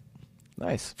 Yeah.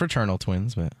 Nice. Fraternal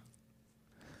twins, but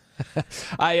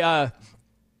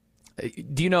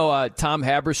do you know Tom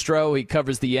Haberstroh? He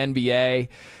covers the NBA,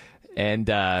 and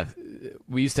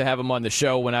we used to have him on the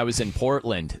show when I was in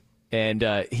Portland.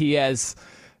 And he has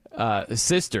a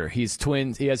sister. He's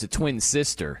twins. He has a twin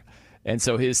sister, and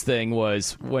so his thing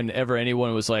was whenever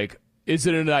anyone was like, "Is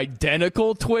it an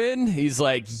identical twin?" He's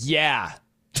like, "Yeah,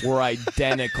 we're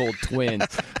identical twins."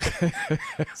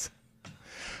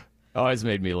 Always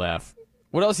made me laugh.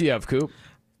 What else do you have, Coop?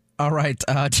 all right.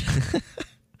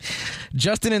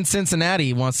 Justin in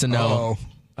Cincinnati wants to know.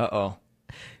 Uh-oh.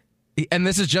 And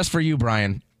this is just for you,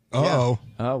 Brian. Uh-oh.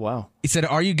 Oh, wow. He said,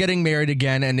 are you getting married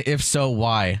again? And if so,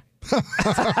 why?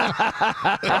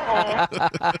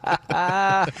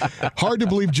 Hard to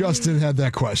believe Justin had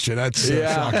that question. That's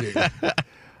shocking.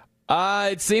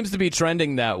 It seems to be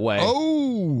trending that way.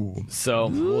 Oh. So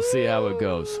we'll see how it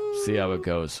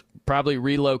goes. Probably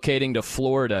relocating to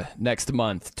Florida next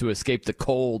month to escape the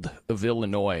cold of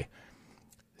Illinois.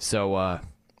 So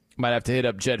might have to hit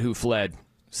up Jet Who Fled,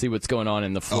 see what's going on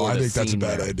in the Florida I think that's a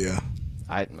bad there. idea.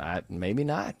 I maybe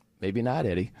not. Maybe not,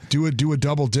 Eddie. Do a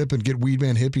double dip and get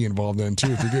Weedman Hippie involved then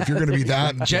too. If you're going to be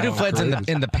that, Jet Who Fled's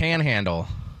in the Panhandle.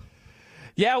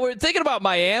 Yeah, we're thinking about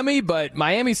Miami, but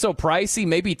Miami's so pricey.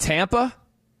 Maybe Tampa.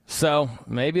 So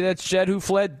maybe that's Jet Who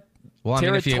Fled. Well, I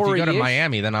mean, if you go to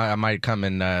Miami, then I might come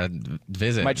and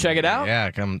visit. Might check it out. Yeah,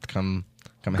 come.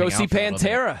 Go see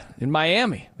Pantera in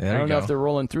Miami. I don't know if they're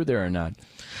rolling through there or not.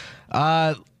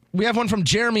 We have one from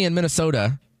Jeremy in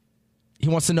Minnesota. He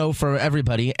wants to know for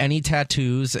everybody, any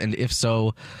tattoos, and if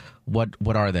so, what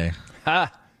are they?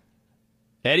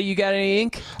 Eddie, you got any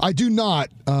ink? I do not.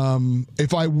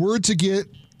 If I were to get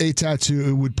a tattoo,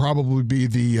 it would probably be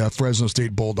the Fresno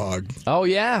State Bulldog. Oh,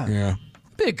 yeah. Yeah.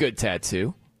 Be a good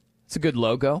tattoo. It's a good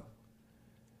logo.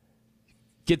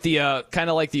 Get the kind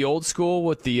of like the old school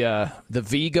with the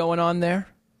V going on there,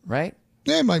 right?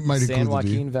 Yeah, might San include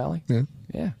Joaquin the V. Valley.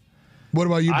 Yeah. What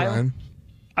about you, Brian?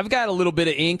 I've got a little bit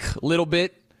of ink,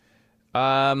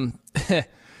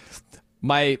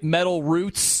 my metal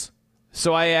roots.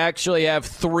 So I actually have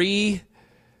 3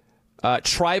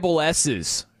 tribal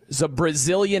S's. It's a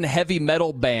Brazilian heavy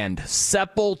metal band,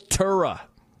 Sepultura.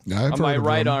 I've on my heard of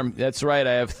right them. arm. That's right.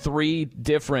 I have 3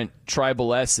 different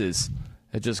tribal S's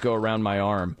that just go around my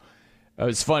arm. It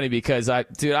was funny because I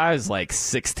was like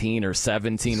 16 or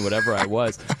 17, whatever I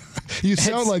was. You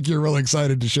sound like you're real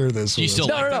excited to share this. Do you still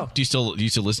No. them? Do you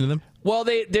still listen to them? Well,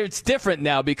 it's different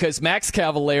now because Max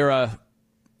Cavalera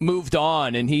moved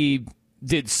on and he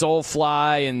did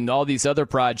Soulfly and all these other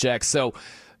projects. So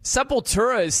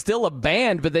Sepultura is still a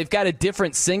band, but they've got a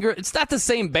different singer. It's not the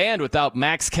same band without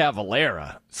Max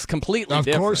Cavalera. It's completely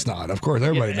different. Of course not. Of course,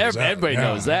 everybody knows that. Everybody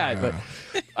knows that. But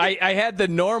I had the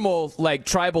normal, like,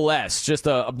 tribal S, just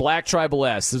a black tribal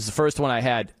S. This was the first one I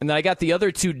had. And then I got the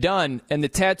other 2 done, and the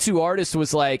tattoo artist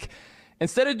was like,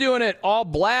 instead of doing it all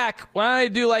black, why don't I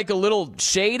do, like, a little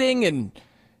shading and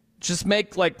just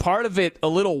make, like, part of it a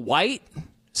little white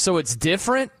so it's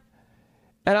different?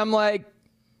 And I'm like,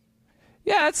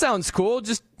 yeah, that sounds cool.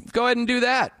 Just go ahead and do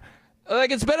that.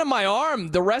 Like, it's been in my arm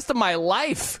the rest of my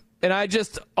life. And I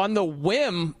just, on the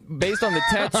whim, based on the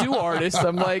tattoo artist,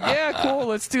 I'm like, yeah, cool,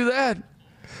 let's do that.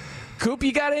 Coop,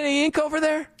 you got any ink over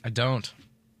there? I don't.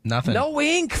 Nothing. No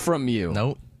ink from you.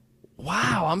 Nope.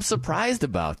 Wow, I'm surprised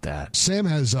about that. Sam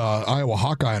has Iowa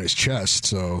Hawkeye on his chest,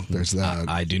 so there's that.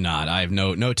 I do not. I have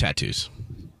no tattoos.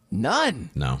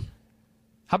 None? No.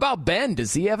 How about Ben?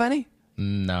 Does he have any?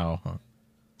 No.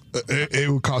 It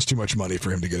would cost too much money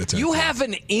for him to get a tattoo. You have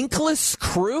an inkless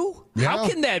crew? Yeah. How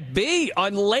can that be?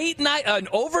 On late night, on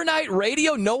overnight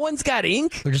radio, no one's got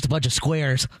ink? They're just a bunch of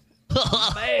squares.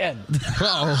 Man.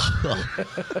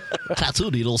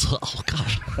 Tattoo needles. Oh,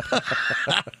 gosh.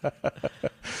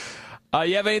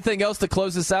 You have anything else to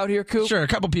close this out here, Coop? Sure. A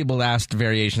couple people asked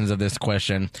variations of this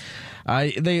question.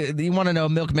 They want to know,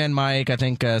 Milkman Mike, I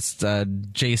think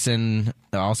Jason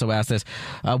also asked this.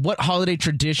 What holiday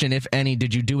tradition, if any,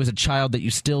 did you do as a child that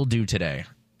you still do today?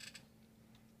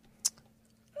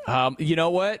 You know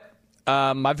what?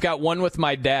 I've got one with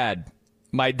my dad.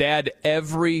 My dad,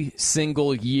 every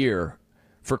single year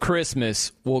for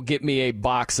Christmas, will get me a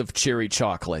box of cherry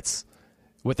chocolates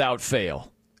without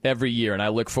fail every year, and I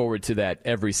look forward to that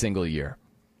every single year.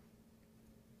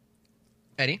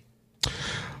 Eddie?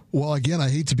 Well, again, I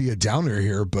hate to be a downer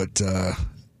here, but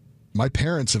my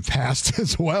parents have passed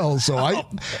as well, so I'm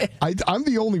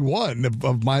the only one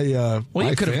of my well,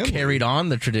 my you could have family. carried on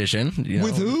the tradition.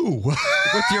 With who?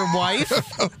 With your wife?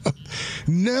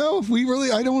 No,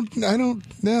 I don't.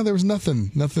 No, there was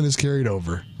nothing. Nothing is carried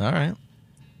over. All right.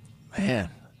 Man.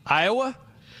 Iowa?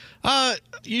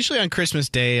 Usually on Christmas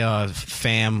Day,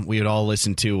 fam, we would all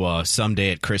listen to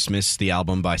Someday at Christmas, the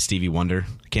album by Stevie Wonder.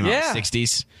 Came out in the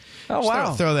 60s. Oh,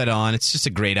 wow. Throw that on. It's just a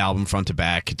great album front to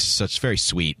back. It's very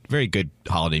sweet. Very good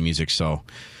holiday music. So,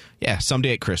 yeah,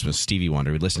 Someday at Christmas, Stevie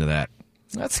Wonder. We'd listen to that.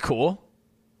 That's cool.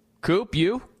 Coop,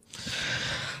 you?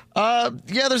 Yeah,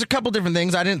 there's a couple different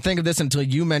things. I didn't think of this until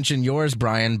you mentioned yours,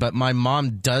 Brian, but my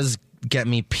mom does get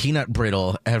me peanut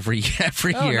brittle every year.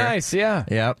 Oh, nice, yeah.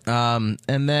 Yep.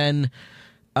 And then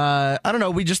I don't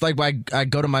know, we just I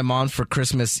go to my mom's for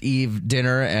Christmas Eve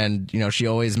dinner, and she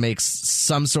always makes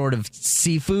some sort of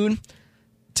seafood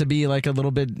to be like a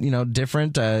little bit,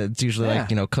 different. It's usually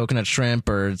like, coconut shrimp,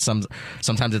 or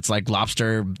sometimes it's like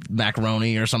lobster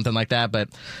macaroni or something like that. But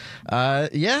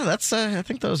that's I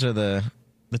think those are the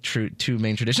two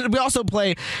main traditions. We also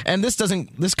play, and this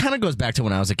kind of goes back to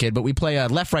when I was a kid, but we play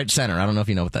left, right, center. I don't know if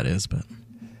you know what that is, but.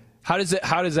 How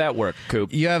does that work,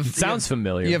 Coop? Sounds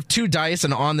familiar. You have two dice,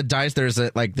 and on the dice there's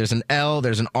an L,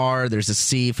 there's an R, there's a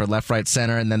C for left, right,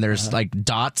 center, and then there's like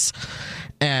dots.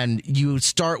 And you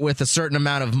start with a certain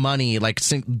amount of money, like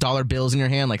dollar bills in your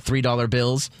hand, like $3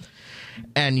 bills,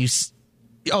 and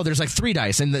there's like 3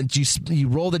 dice, and then you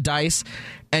roll the dice,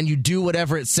 and you do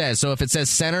whatever it says. So if it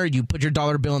says center, you put your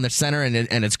dollar bill in the center, and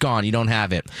it's gone. You don't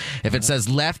have it. If it says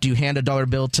left, you hand a dollar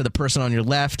bill to the person on your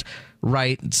left,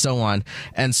 right, and so on.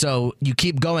 And so you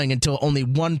keep going until only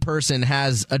one person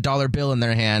has a dollar bill in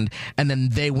their hand, and then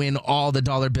they win all the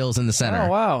dollar bills in the center. Oh,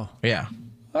 wow. Yeah.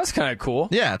 That's kind of cool.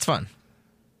 Yeah, it's fun.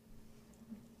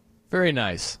 Very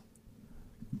nice.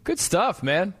 Good stuff,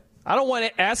 man. I don't want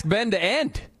to ask Ben to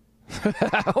end.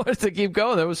 I wanted to keep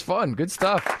going. That was fun. Good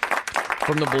stuff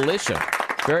from the militia.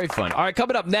 Very fun. All right,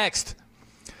 coming up next,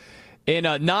 in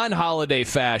a non-holiday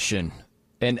fashion,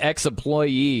 an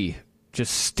ex-employee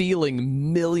just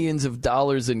stealing millions of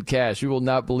dollars in cash. You will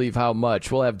not believe how much.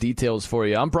 We'll have details for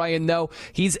you. I'm Brian Noe.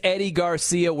 He's Eddie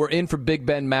Garcia. We're in for Big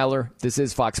Ben Maller. This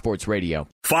is Fox Sports Radio.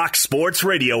 Fox Sports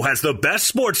Radio has the best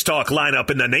sports talk lineup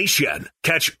in the nation.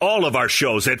 Catch all of our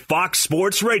shows at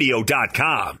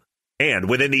foxsportsradio.com. And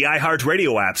within the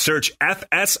iHeartRadio app, search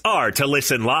FSR to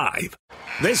listen live.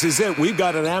 This is it. We've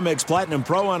got an Amex Platinum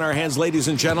Pro on our hands, ladies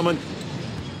and gentlemen.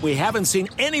 We haven't seen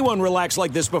anyone relax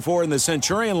like this before in the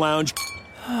Centurion Lounge.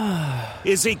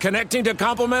 Is he connecting to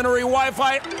complimentary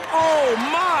Wi-Fi? Oh,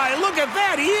 my! Look at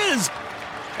that! He is!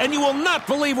 And you will not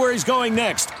believe where he's going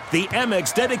next. The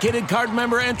Amex dedicated card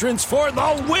member entrance for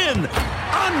the win!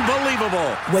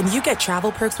 Unbelievable! When you get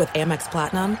travel perks with Amex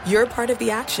Platinum, you're part of the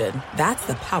action. That's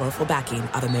the powerful backing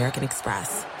of American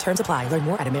Express. Terms apply. Learn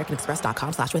more at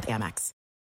americanexpress.com/withAmex.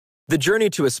 The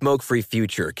journey to a smoke-free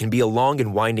future can be a long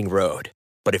and winding road.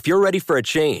 But if you're ready for a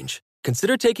change,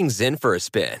 consider taking Zyn for a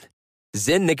spin.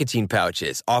 Zyn nicotine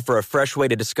pouches offer a fresh way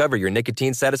to discover your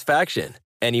nicotine satisfaction.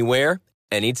 Anywhere,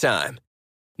 anytime.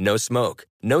 No smoke,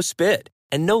 no spit,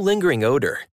 and no lingering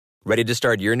odor. Ready to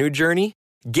start your new journey?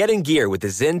 Get in gear with the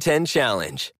Zyn 10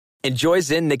 Challenge. Enjoy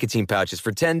Zyn nicotine pouches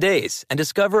for 10 days and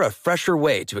discover a fresher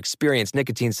way to experience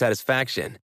nicotine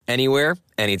satisfaction. Anywhere,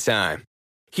 anytime.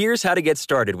 Here's how to get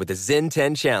started with the Zyn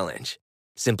 10 Challenge.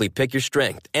 Simply pick your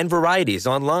strength and varieties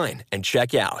online and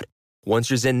check out. Once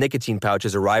your Zyn nicotine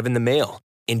pouches arrive in the mail,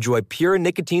 enjoy pure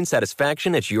nicotine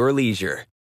satisfaction at your leisure.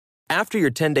 After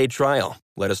your 10-day trial,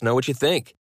 let us know what you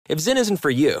think. If Zyn isn't for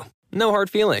you, no hard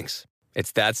feelings.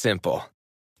 It's that simple.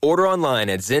 Order online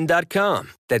at Zyn.com.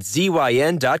 That's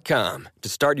ZYN.com to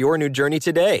start your new journey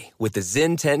today with the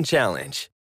Zyn 10 Challenge.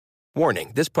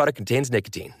 Warning, this product contains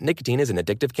nicotine. Nicotine is an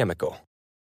addictive chemical.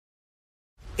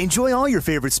 Enjoy all your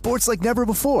favorite sports like never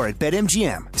before at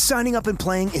BetMGM. Signing up and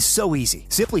playing is so easy.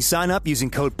 Simply sign up using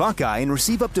code Buckeye and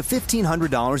receive up to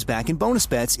 $1,500 back in bonus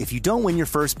bets if you don't win your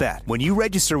first bet. When you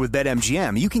register with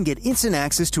BetMGM, you can get instant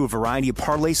access to a variety of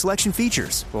parlay selection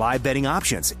features, live betting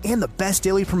options, and the best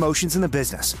daily promotions in the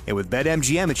business. And with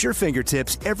BetMGM at your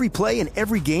fingertips, every play and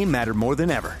every game matter more than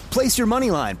ever. Place your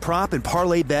moneyline, prop, and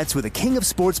parlay bets with the king of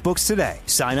sportsbooks today.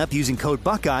 Sign up using code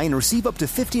Buckeye and receive up to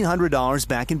 $1,500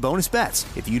 back in bonus bets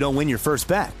if you don't win your first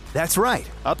bet. That's right,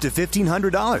 up to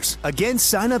 $1,500. Again,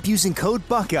 sign up using code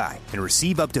Buckeye and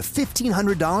receive up to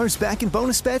 $1,500 back in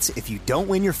bonus bets if you don't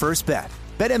win your first bet.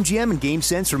 BetMGM and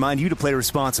GameSense remind you to play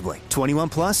responsibly. 21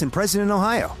 plus and present in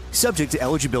Ohio. Subject to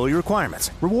eligibility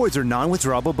requirements. Rewards are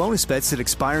non-withdrawable bonus bets that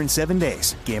expire in 7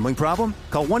 days. Gambling problem?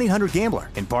 Call 1-800-GAMBLER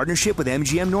in partnership with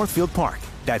MGM Northfield Park.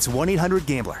 That's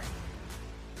 1-800-GAMBLER.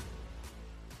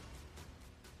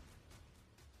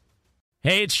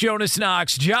 Hey, it's Jonas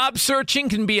Knox. Job searching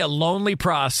can be a lonely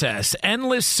process.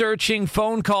 Endless searching,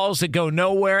 phone calls that go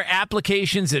nowhere,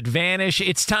 applications that vanish.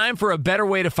 It's time for a better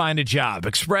way to find a job.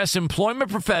 Express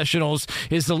Employment Professionals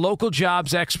is the local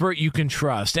jobs expert you can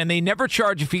trust, and they never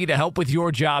charge a fee to help with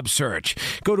your job search.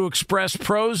 Go to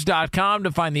expresspros.com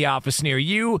to find the office near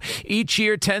you. Each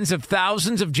year, tens of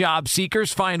thousands of job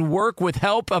seekers find work with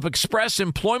help of Express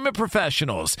Employment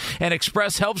Professionals, and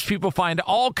Express helps people find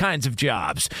all kinds of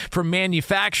jobs, from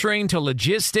manufacturing to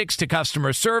logistics to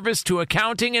customer service to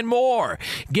accounting and more.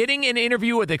 Getting an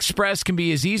interview with Express can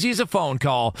be as easy as a phone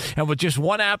call. And with just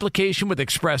one application with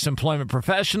Express Employment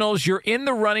Professionals, you're in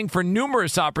the running for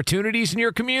numerous opportunities in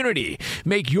your community.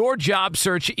 Make your job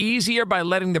search easier by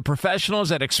letting the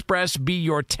professionals at Express be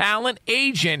your talent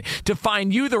agent to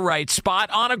find you the right spot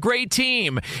on a great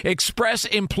team. Express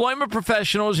Employment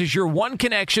Professionals is your one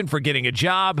connection for getting a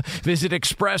job. Visit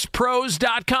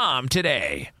expresspros.com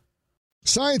today.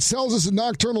 Science tells us that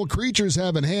nocturnal creatures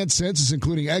have enhanced senses,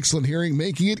 including excellent hearing,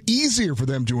 making it easier for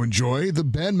them to enjoy the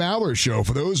Ben Maller Show.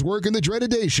 For those working the dreaded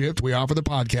day shift, we offer the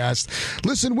podcast.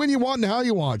 Listen when you want and how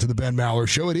you want to the Ben Maller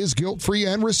Show. It is guilt-free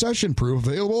and recession-proof,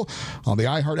 available on the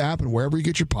iHeart app and wherever you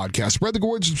get your podcast. Spread the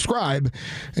word, subscribe,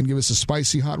 and give us a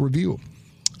spicy hot review.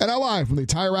 And now live from the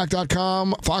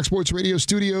TireRack.com Fox Sports Radio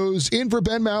studios, in for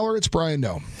Ben Maller, it's Brian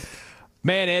Noe.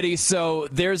 Man, Eddie, so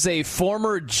there's a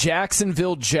former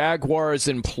Jacksonville Jaguars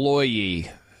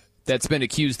employee that's been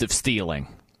accused of stealing.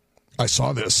 I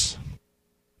saw this.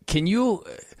 Can you...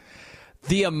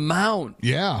 The amount...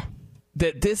 Yeah.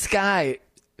 That this guy...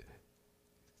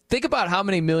 Think about how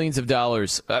many millions of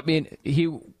dollars... I mean,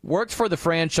 he worked for the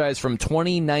franchise from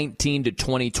 2019 to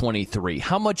 2023.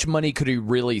 How much money could he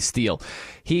really steal?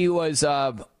 He was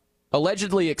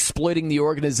allegedly exploiting the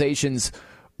organization's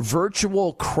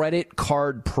virtual credit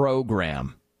card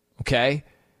program. Okay?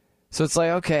 So it's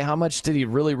like, okay, how much did he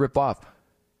really rip off?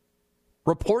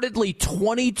 Reportedly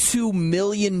 $22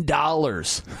 million.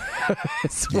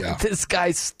 That's what this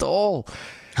guy stole.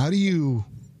 How do you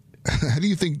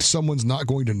think someone's not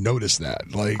going to notice that?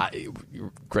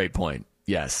 Great point.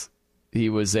 Yes. He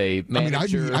was a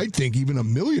manager. I mean, I think even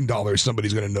 $1 million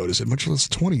somebody's going to notice it, much less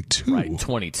 22. Right,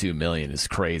 22 million is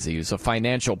crazy. He was a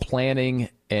financial planning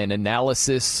and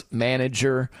analysis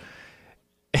manager.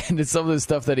 And it's some of the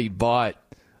stuff that he bought,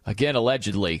 again,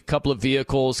 allegedly. A couple of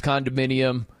vehicles,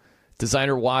 condominium,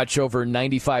 designer watch over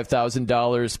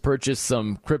 $95,000, purchased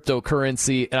some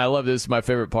cryptocurrency. And I love this, my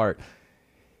favorite part.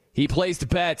 He placed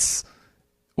bets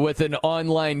with an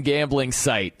online gambling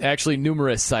site. Actually,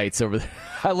 numerous sites over there.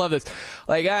 I love this.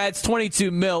 Like, it's 22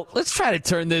 mil. Let's try to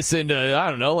turn this into, I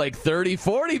don't know, like 30,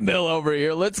 40 mil over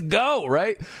here. Let's go,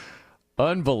 right?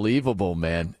 Unbelievable,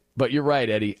 man. But you're right,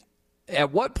 Eddie.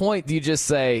 At what point do you just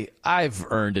say, I've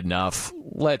earned enough.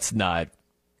 Let's not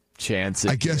chance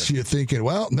it. I guess you're thinking,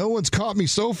 well, no one's caught me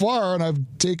so far, and I've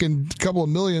taken a couple of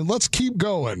million. Let's keep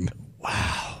going.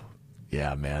 Wow.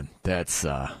 Yeah, man. That's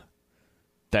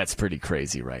pretty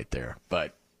crazy right there.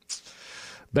 But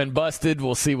been busted.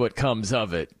 We'll see what comes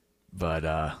of it. But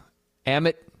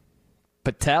Amit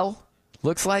Patel,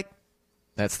 looks like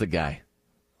that's the guy.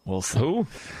 We'll see. Who?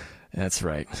 That's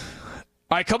right.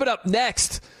 All right, coming up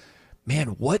next. Man,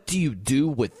 what do you do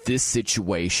with this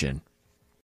situation?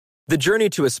 The journey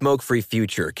to a smoke-free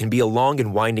future can be a long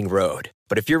and winding road.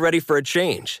 But if you're ready for a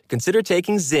change, consider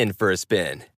taking Zyn for a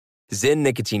spin. Zyn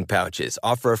nicotine pouches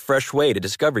offer a fresh way to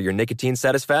discover your nicotine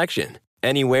satisfaction.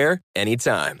 Anywhere,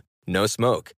 anytime. No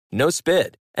smoke, no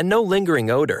spit, and no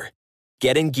lingering odor.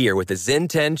 Get in gear with the Zyn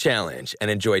 10 Challenge and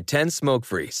enjoy 10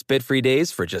 smoke-free, spit-free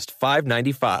days for just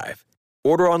 $5.95.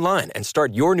 Order online and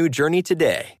start your new journey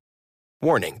today.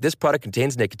 Warning, this product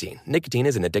contains nicotine. Nicotine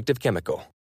is an addictive chemical.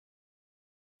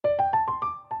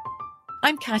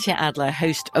 I'm Katya Adler,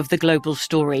 host of The Global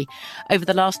Story. Over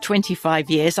the last 25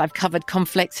 years, I've covered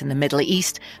conflicts in the Middle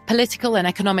East, political and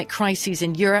economic crises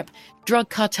in Europe, drug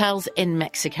cartels in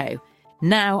Mexico.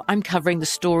 Now I'm covering the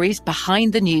stories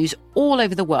behind the news all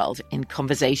over the world in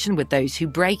conversation with those who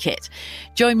break it.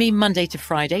 Join me Monday to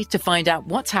Friday to find out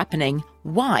what's happening,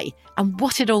 why, and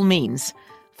what it all means.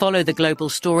 Follow The Global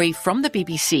Story from the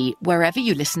BBC wherever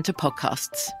you listen to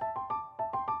podcasts.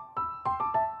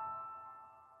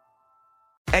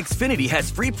 Xfinity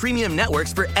has free premium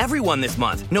networks for everyone this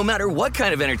month, no matter what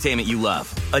kind of entertainment you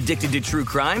love. Addicted to true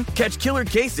crime? Catch killer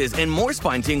cases and more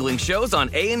spine-tingling shows on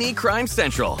A&E Crime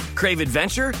Central. Crave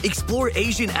adventure? Explore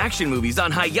Asian action movies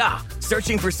on Hi-Ya.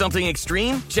 Searching for something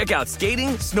extreme? Check out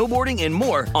skating, snowboarding, and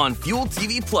more on Fuel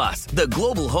TV Plus, the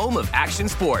global home of action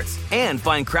sports. And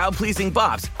find crowd-pleasing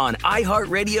bops on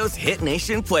iHeartRadio's Hit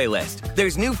Nation playlist.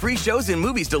 There's new free shows and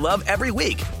movies to love every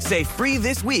week. Say free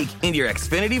this week in your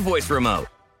Xfinity voice remote.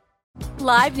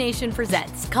 Live Nation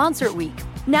presents Concert Week.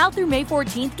 Now through May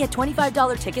 14th, get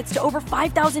 $25 tickets to over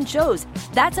 5,000 shows.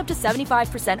 That's up to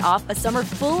 75% off a summer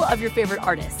full of your favorite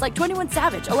artists like 21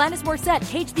 Savage, Alanis Morissette,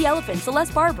 Cage the Elephant,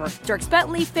 Celeste Barber, Dierks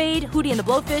Bentley, Fade, Hootie and the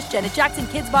Blowfish, Janet Jackson,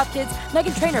 Kids Bop Kids,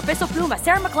 Meghan Trainor, Bissell Pluma,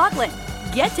 Sarah McLachlan.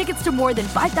 Get tickets to more than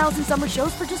 5,000 summer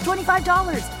shows for just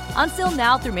 $25. Until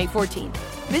now through May 14th.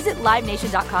 Visit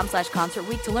LiveNation.com/Concert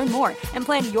Week to learn more and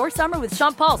plan your summer with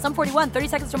Sean Paul, Sum 41, 30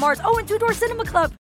 Seconds to Mars, and Two Door Cinema Club.